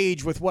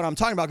engage with what I'm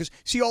talking about. Because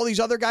see all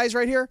these other guys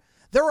right here?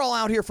 They're all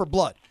out here for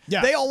blood.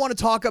 Yeah. They all want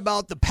to talk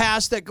about the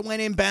pass that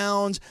went in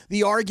bounds,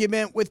 the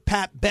argument with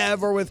Pat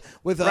Bev or with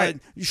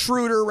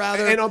Schroeder,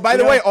 rather. And by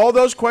the way, all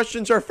those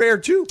questions are fair,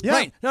 too. Yeah.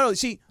 Right. No,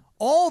 see,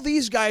 all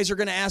these guys are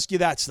going to ask you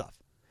that stuff.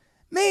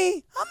 Me,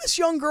 I'm this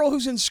young girl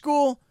who's in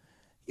school.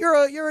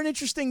 You're an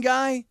interesting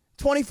guy,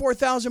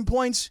 24,000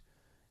 points.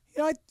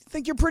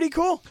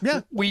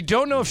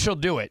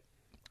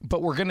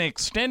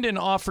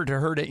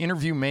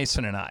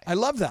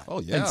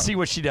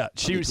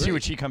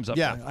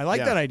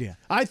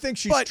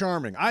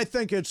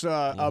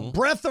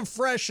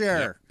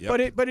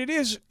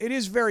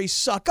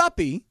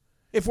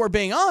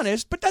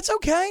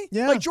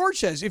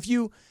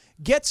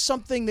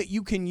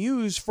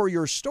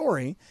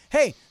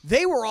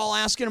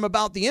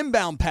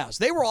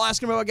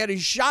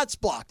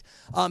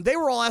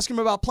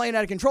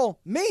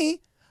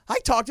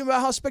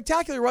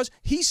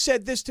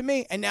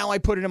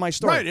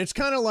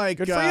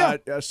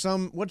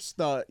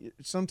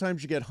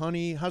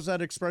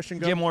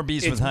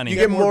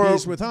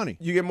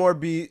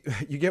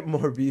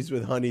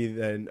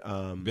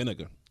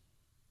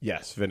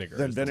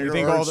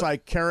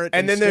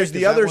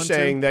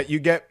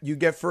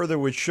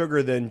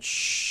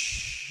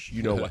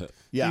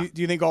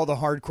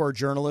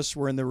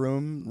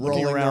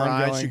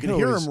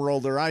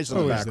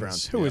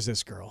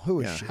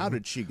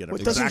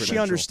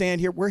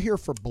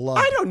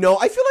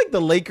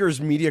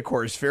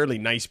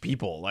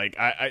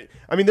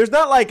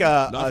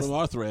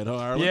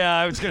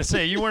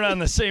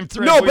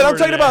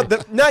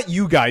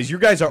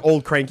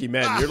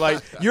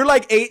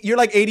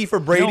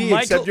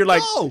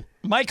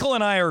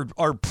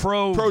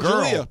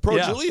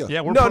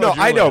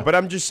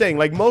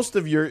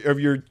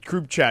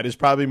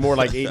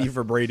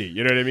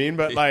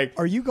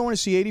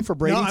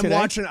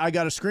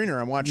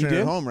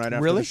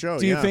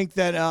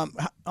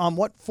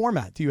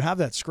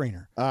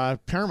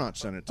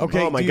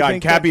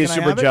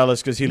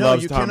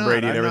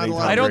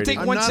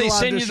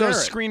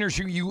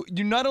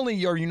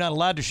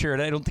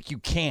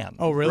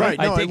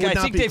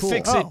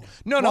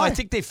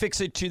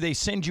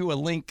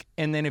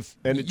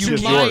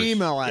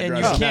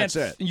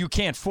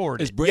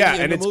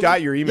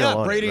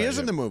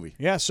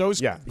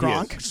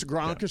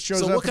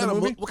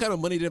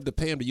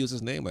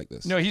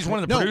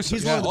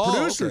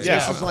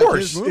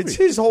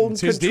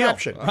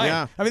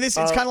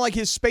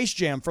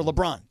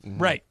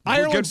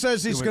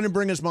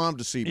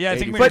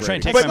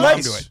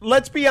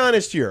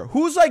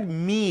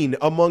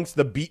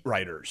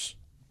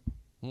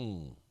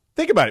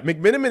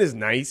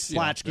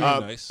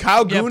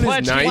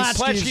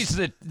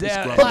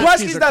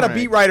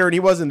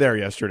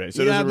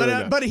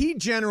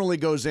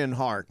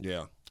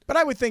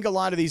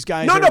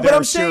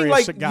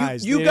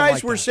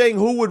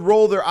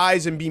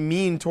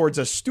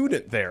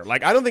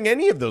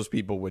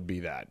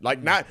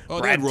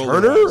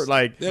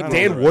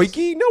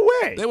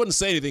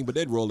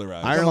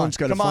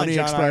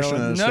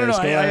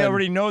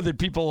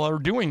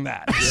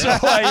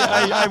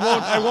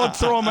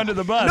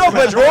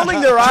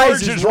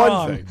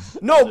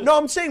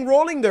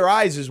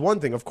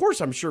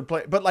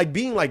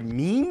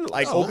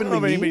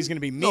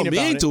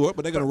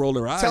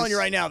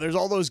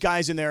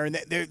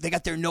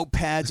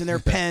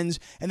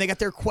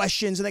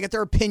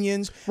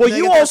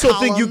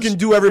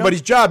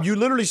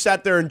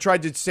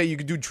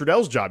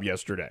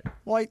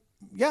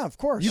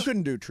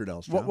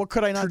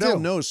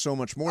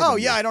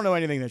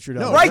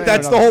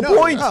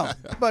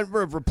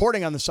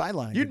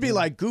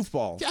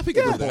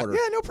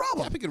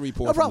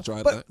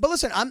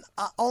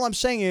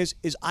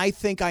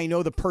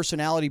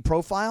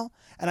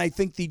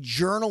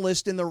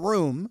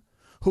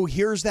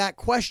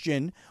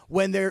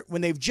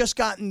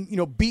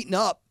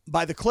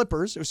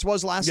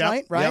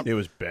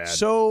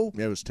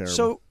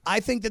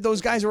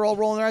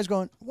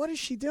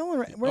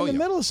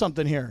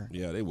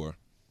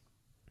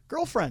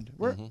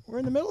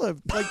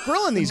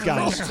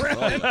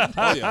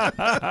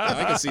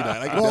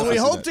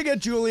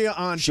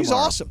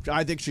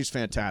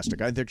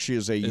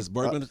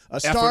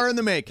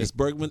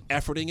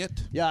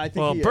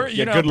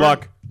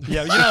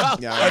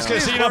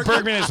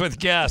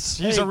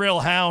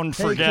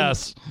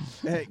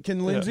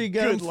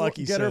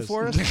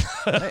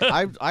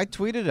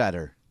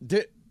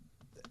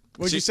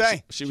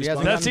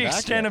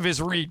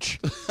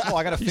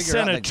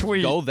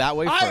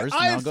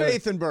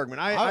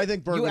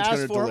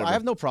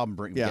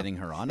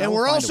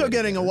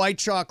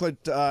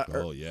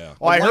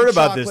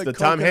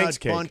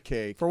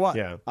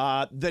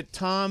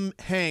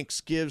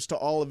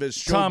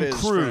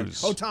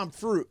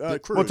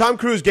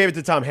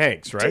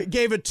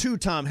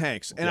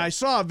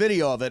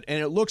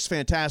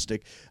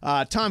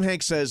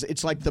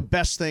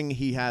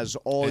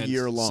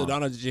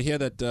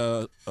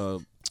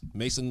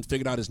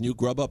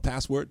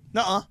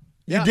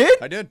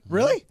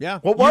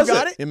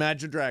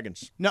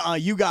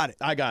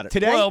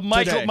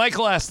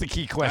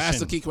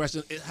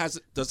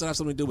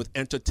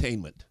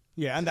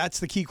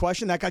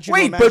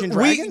 Wait, Imagine but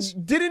Dragons?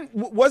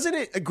 wasn't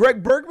it?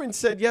 Greg Bergman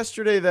said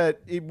yesterday that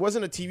it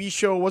wasn't a TV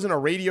show, it wasn't a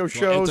radio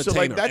show. So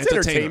like that's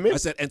entertainment. I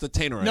said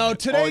entertainer. No,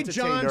 today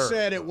entertainer. John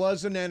said it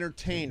was an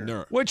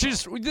entertainer. Which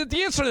is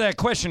the answer to that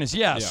question is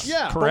yes.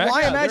 Yeah. Correct.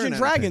 But why Imagine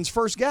Dragons?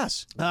 First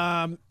guess.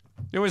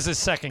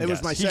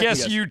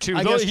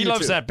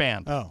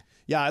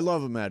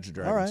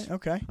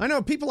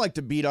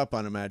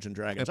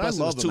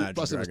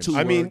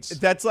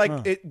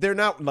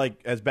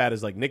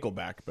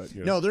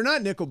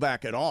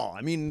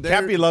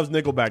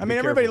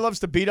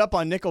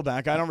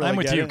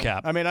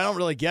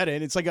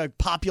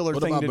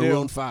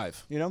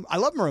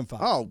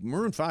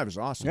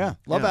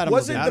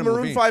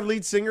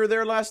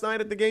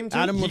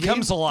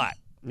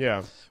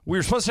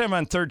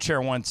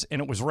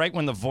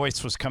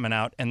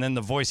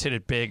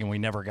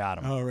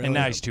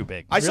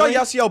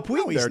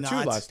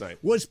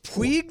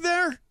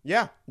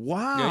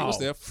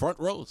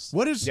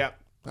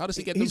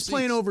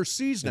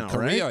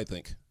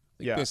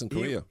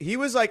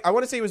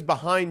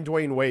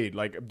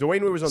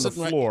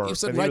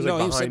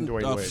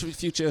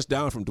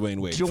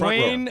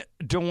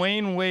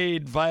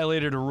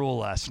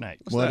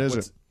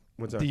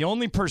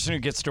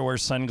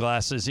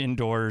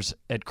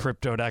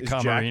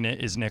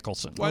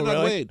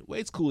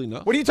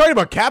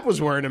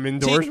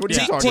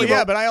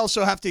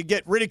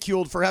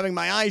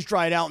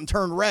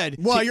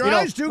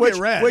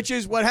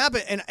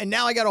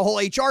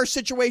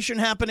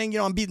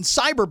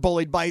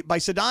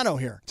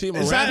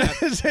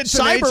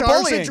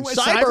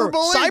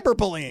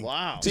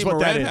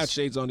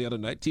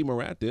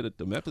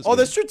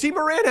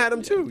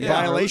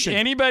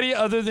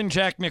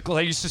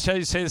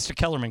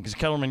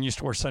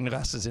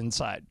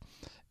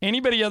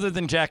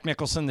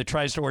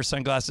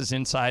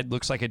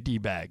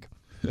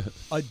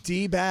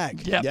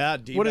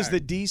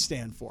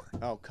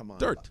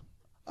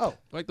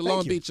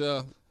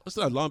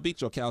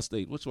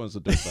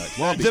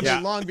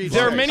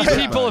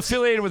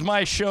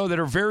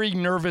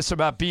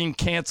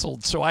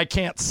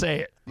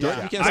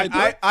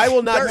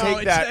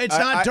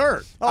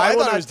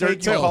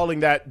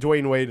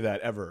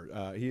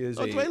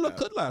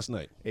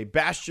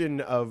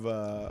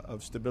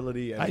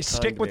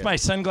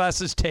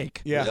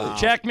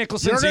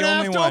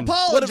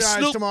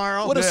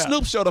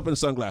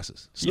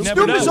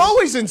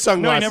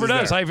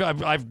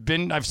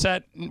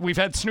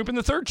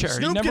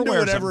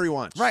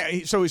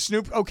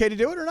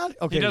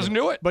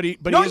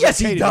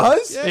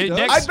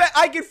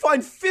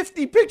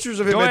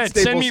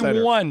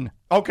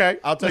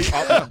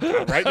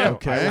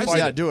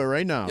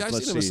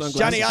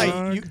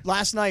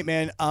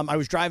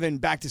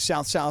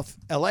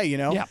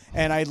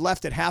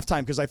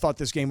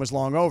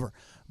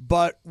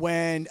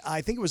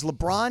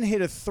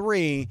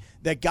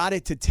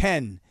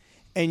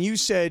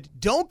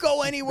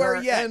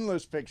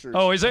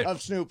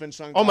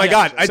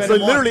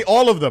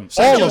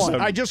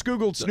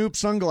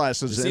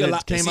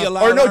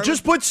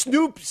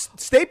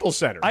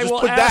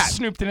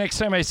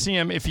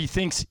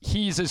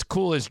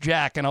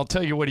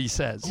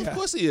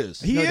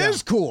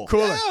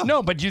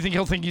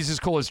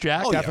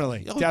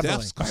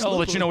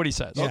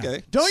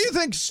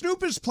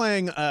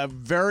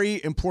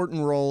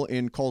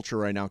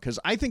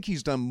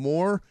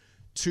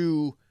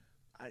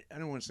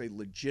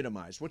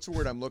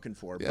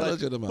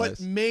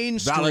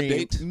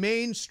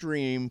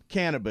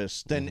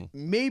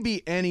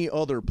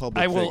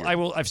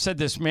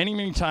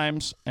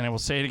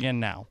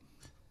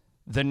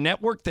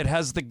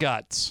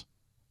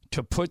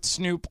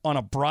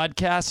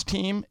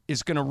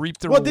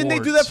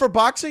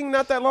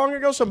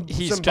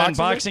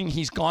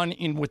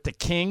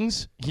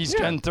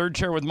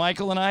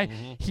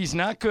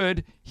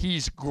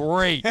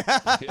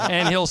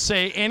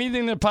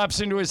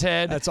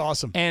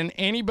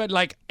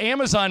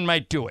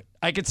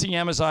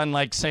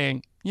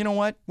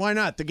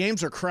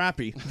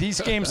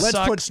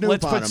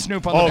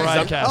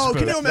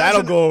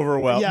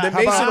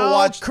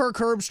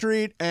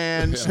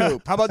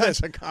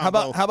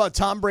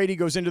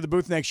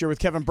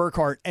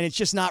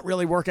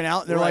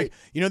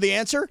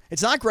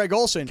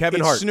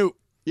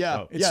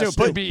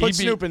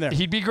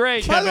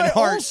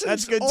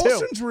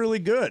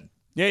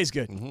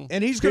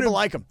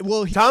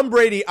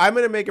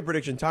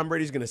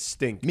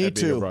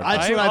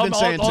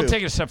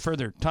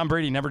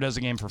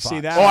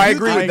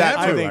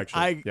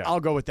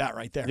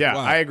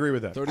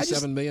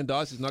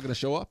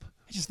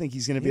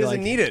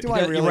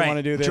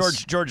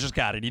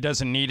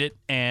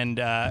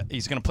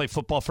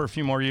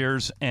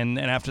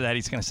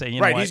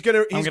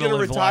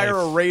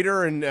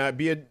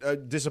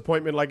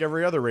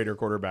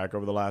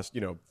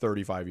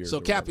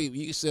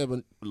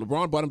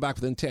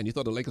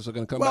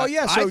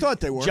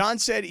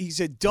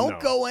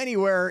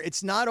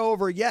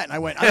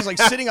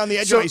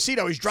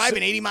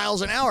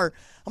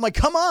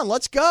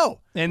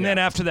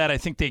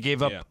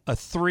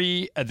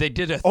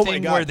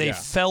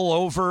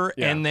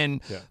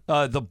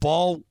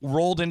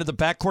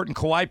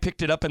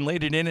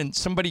 laid it in, and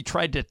somebody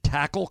tried to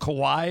tackle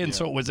Kawhi, and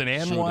so it was an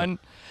and one,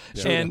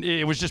 and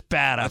it was just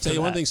bad. I'll tell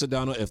you one thing,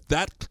 Sedano. If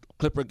that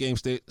Clipper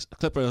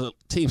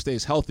team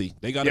stays healthy,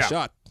 they got a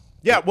shot.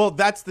 Yeah, well,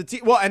 that's the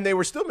team. Well, and they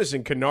were still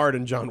missing Kennard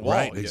and John Wall.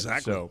 Right, again,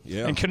 exactly. So.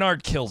 Yeah. And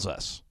Kennard kills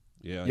us.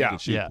 Yeah, Yeah. he can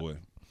shoot, Yeah. boy.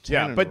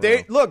 Yeah, but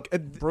they look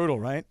brutal,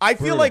 right? I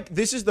feel like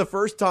this is the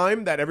first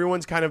time that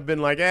everyone's kind of been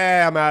like,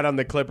 I'm out on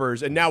the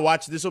Clippers, and now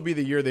watch, this will be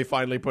the year they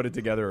finally put it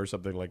together or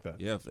something like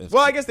that. Yeah.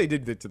 Well, I guess they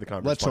did it to the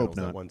conference Let's finals hope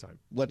not. that one time.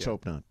 Let's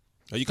hope not.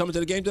 Are you coming to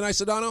the game tonight,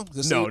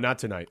 Sedano? No, not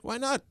tonight. Why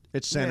not?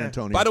 It's San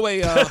Antonio. By the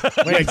way,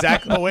 wait,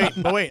 exactly. Wait.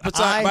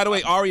 By the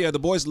way, Aria, the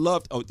boys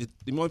loved. Oh,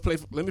 you want to play?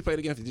 Let me play it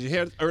again. Did you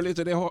hear it earlier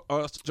today,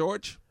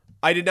 George?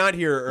 I did not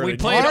hear earlier. We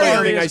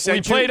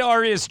played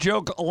Aria's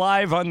joke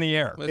live on the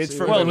air. It's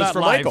for, well, it was not for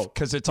live, Michael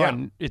because it's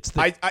on. It's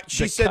the.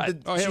 She the said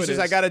cut. that, she says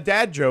I got a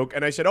dad joke,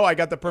 and I said, I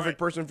got the perfect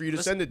person for you to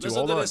Listen- send it to. Listen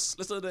Hold to on. this.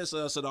 Listen to this,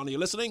 Sedano. You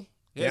listening?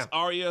 Here's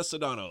Aria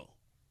Sedano.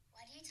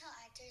 Why do you tell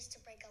actors to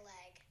break a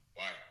leg?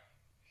 Why?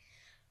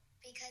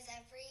 Because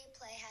every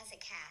play has a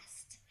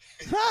cast.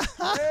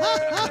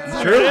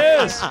 There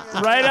it is.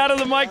 Right out of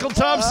the Michael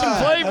Thompson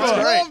playbook.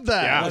 I love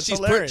that. Yeah, Well, she's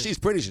pretty. She's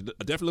pretty. She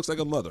definitely looks like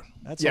a mother.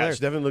 That's Yeah, hilarious.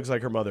 she definitely looks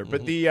like her mother.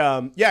 But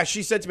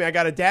she said to me, I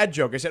got a dad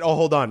joke. I said,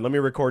 hold on, let me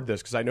record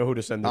this because I know who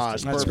to send this to.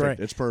 It's That's perfect. great.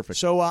 It's perfect.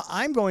 So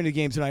I'm going to the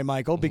game tonight,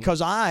 Michael,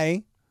 because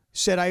I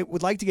said I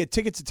would like to get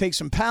tickets to take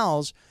some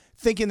pals,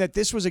 thinking that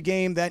this was a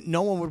game that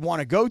no one would want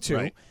to go to.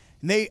 Right.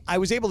 And I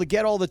was able to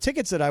get all the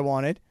tickets that I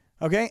wanted,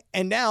 okay?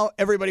 And now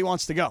everybody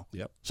wants to go.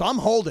 Yep. So I'm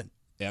holding.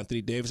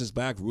 Anthony Davis is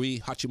back. Rui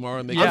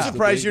Hachimura. I'm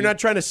surprised you're not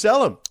trying to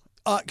sell him.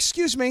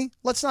 Excuse me.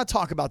 Let's not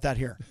talk about that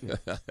here.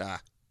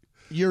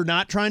 You're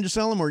not trying to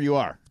sell them, or you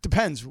are?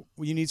 Depends.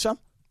 You need some?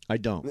 I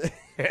don't.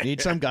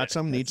 Need some, got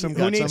some, need some, Who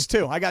got needs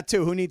some. two? I got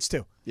two. Who needs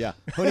two? Yeah.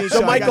 Who needs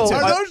So, two? I got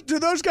Michael, two. Do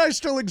those guys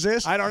still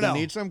exist? I don't know.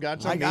 Need some,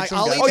 got some, need I'll some,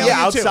 got email some. you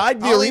outside two.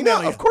 the I'll arena?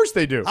 email you. Of course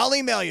they do. I'll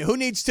email you. Who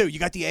needs two? You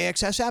got the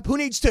AXS app? Who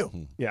needs two?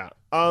 Yeah.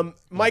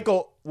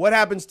 Michael, what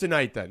happens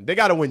tonight then? They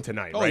got to win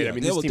tonight, right? Yeah. I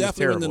mean, they this will team is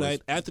definitely win terrible.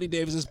 tonight. Anthony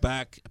Davis is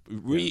back.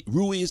 Rui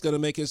is going to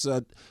make his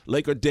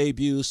Laker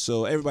debut,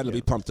 so everybody will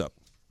be pumped up.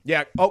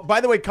 Yeah. Oh,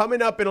 by the way,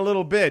 coming up in a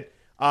little bit,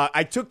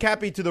 I took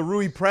Cappy to the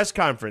Rui press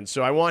conference,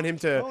 so I want him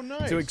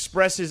to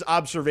express his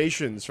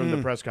observations from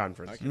the press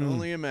conference. I can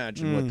only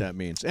imagine what that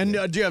means. And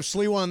do you have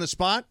Sliwa on the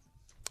spot?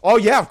 Oh,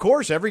 yeah, of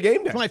course, every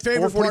game day. It's my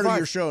favorite part of 4:45.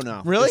 your show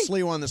now. Really?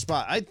 Sliwa on the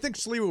spot. I think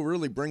Sliwa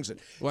really brings it.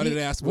 What did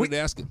they ask? What did they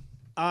ask him?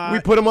 We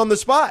put him on the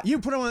spot. You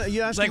put him on.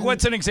 You asked Like, him,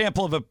 what's an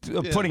example of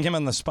putting him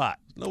on the spot?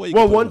 No way.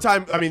 Well, one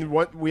time, I mean,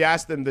 we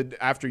asked them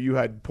after you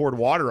had poured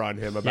water on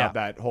him about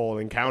that whole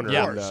encounter.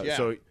 Yeah. And,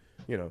 so,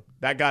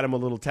 that got him a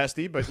little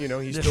testy, but,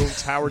 he still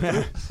powered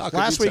through.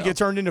 Last week it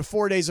turned into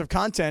 4 days of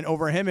content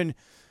over him and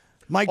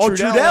Mike Oh,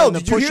 Trudell. And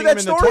Did the you hear pushing that him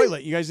in the story?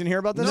 toilet. You guys didn't hear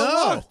about this?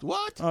 No.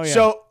 What? Oh, yeah.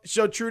 So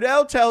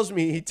Trudell tells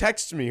me, he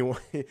texts me,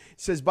 he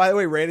says, by the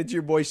way, ran into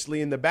your boy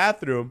Slee in the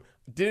bathroom,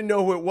 didn't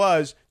know who it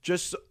was,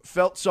 just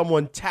felt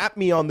someone tap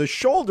me on the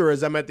shoulder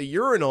as I'm at the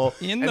urinal.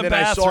 In and the then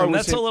I saw it bathroom. was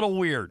That's him. a little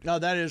weird. No,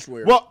 that is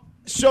weird. Well,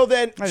 so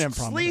then I didn't have a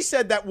problem Slee with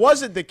said that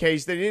wasn't the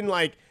case. They didn't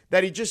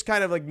that he just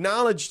kind of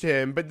acknowledged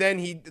him, but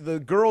then the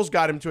girls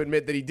got him to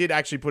admit that he did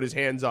actually put his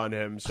hands on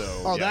him.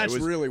 So that's it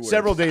was really weird.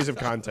 several days of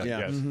content.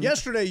 Yeah. Yes.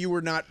 Yesterday, you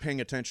were not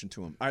paying attention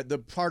to him. The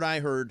part I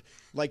heard,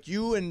 like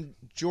you and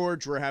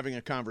George were having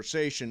a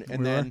conversation,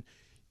 and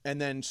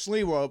then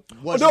Sliwa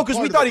was. No, because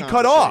we thought he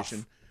cut off.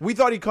 We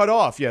thought he cut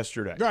off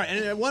yesterday. Right,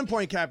 and at one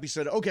point, Cappy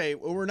said, "Okay,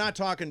 well, we're not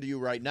talking to you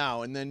right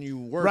now," and then you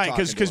were Right,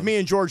 talking to because him. me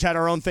and George had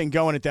our own thing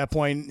going at that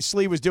point.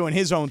 Slee was doing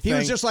his own thing. He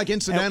was just like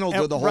incidental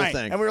to the whole right.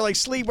 thing. And we were like,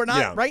 Slee, we're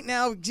not right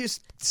now.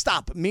 Just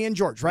stop. Me and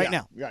George right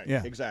now. Right,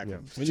 Yeah. exactly.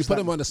 When you put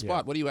him on the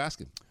spot, what do you ask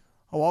him?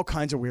 Oh, all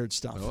kinds of weird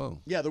stuff. Oh.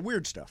 Yeah, the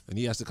weird stuff. And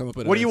he has to come up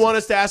with What do you want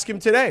us to ask him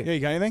today? Yeah, you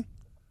got anything?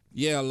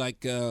 Yeah,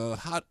 like,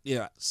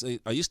 say,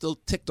 are you still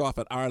ticked off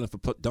at Ireland for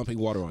dumping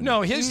water on you?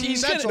 No, he's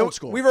That's gonna. old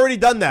school. We've already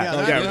done that.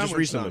 Yeah, that just was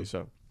recently. done.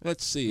 So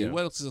Let's see.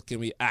 What else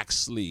can we ask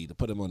Slee to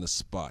put him on the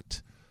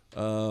spot?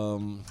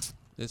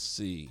 Let's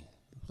see.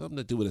 Something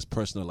to do with his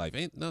personal life.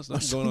 Ain't nothing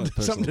going on in his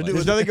personal Something to life. do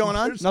There's nothing going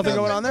on? Nothing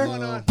going on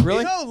there?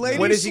 Really?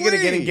 when is he going to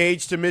get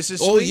engaged to Mrs.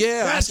 Oh, Slee?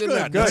 yeah. That's ask him good.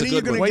 that. That's When a are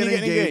you good going one. to When get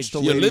you get engaged to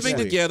You're Lady living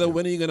Slee? together.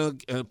 When are you going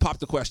to pop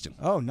the question?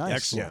 Oh, nice.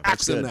 Excellent.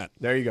 Ask him good. that.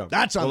 There you go.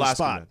 That's on We'll the ask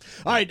him spot.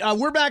 that. All right,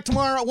 we're back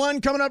tomorrow at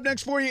 1. Coming up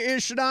next for you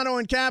is Shadano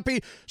and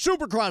Cappy.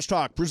 Supercross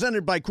Talk,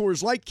 presented by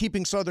Coors Light,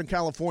 keeping Southern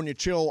California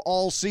chill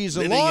all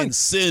season Living long. in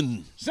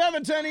sin.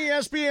 710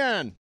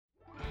 ESPN.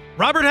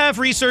 Robert Half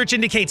research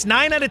indicates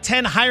 9 out of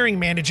 10 hiring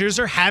managers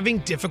are having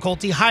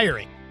difficulty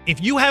hiring.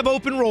 If you have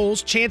open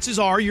roles, chances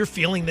are you're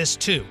feeling this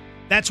too.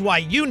 That's why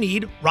you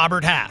need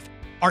Robert Half.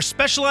 Our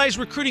specialized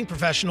recruiting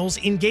professionals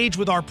engage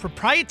with our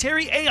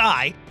proprietary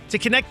AI to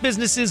connect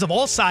businesses of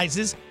all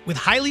sizes with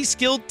highly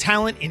skilled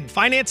talent in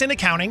finance and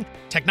accounting,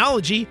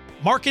 technology,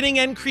 marketing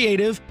and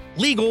creative,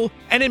 legal,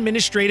 and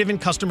administrative and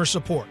customer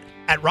support.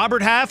 At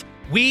Robert Half,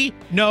 we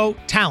know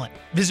talent.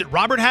 Visit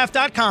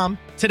roberthalf.com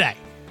today.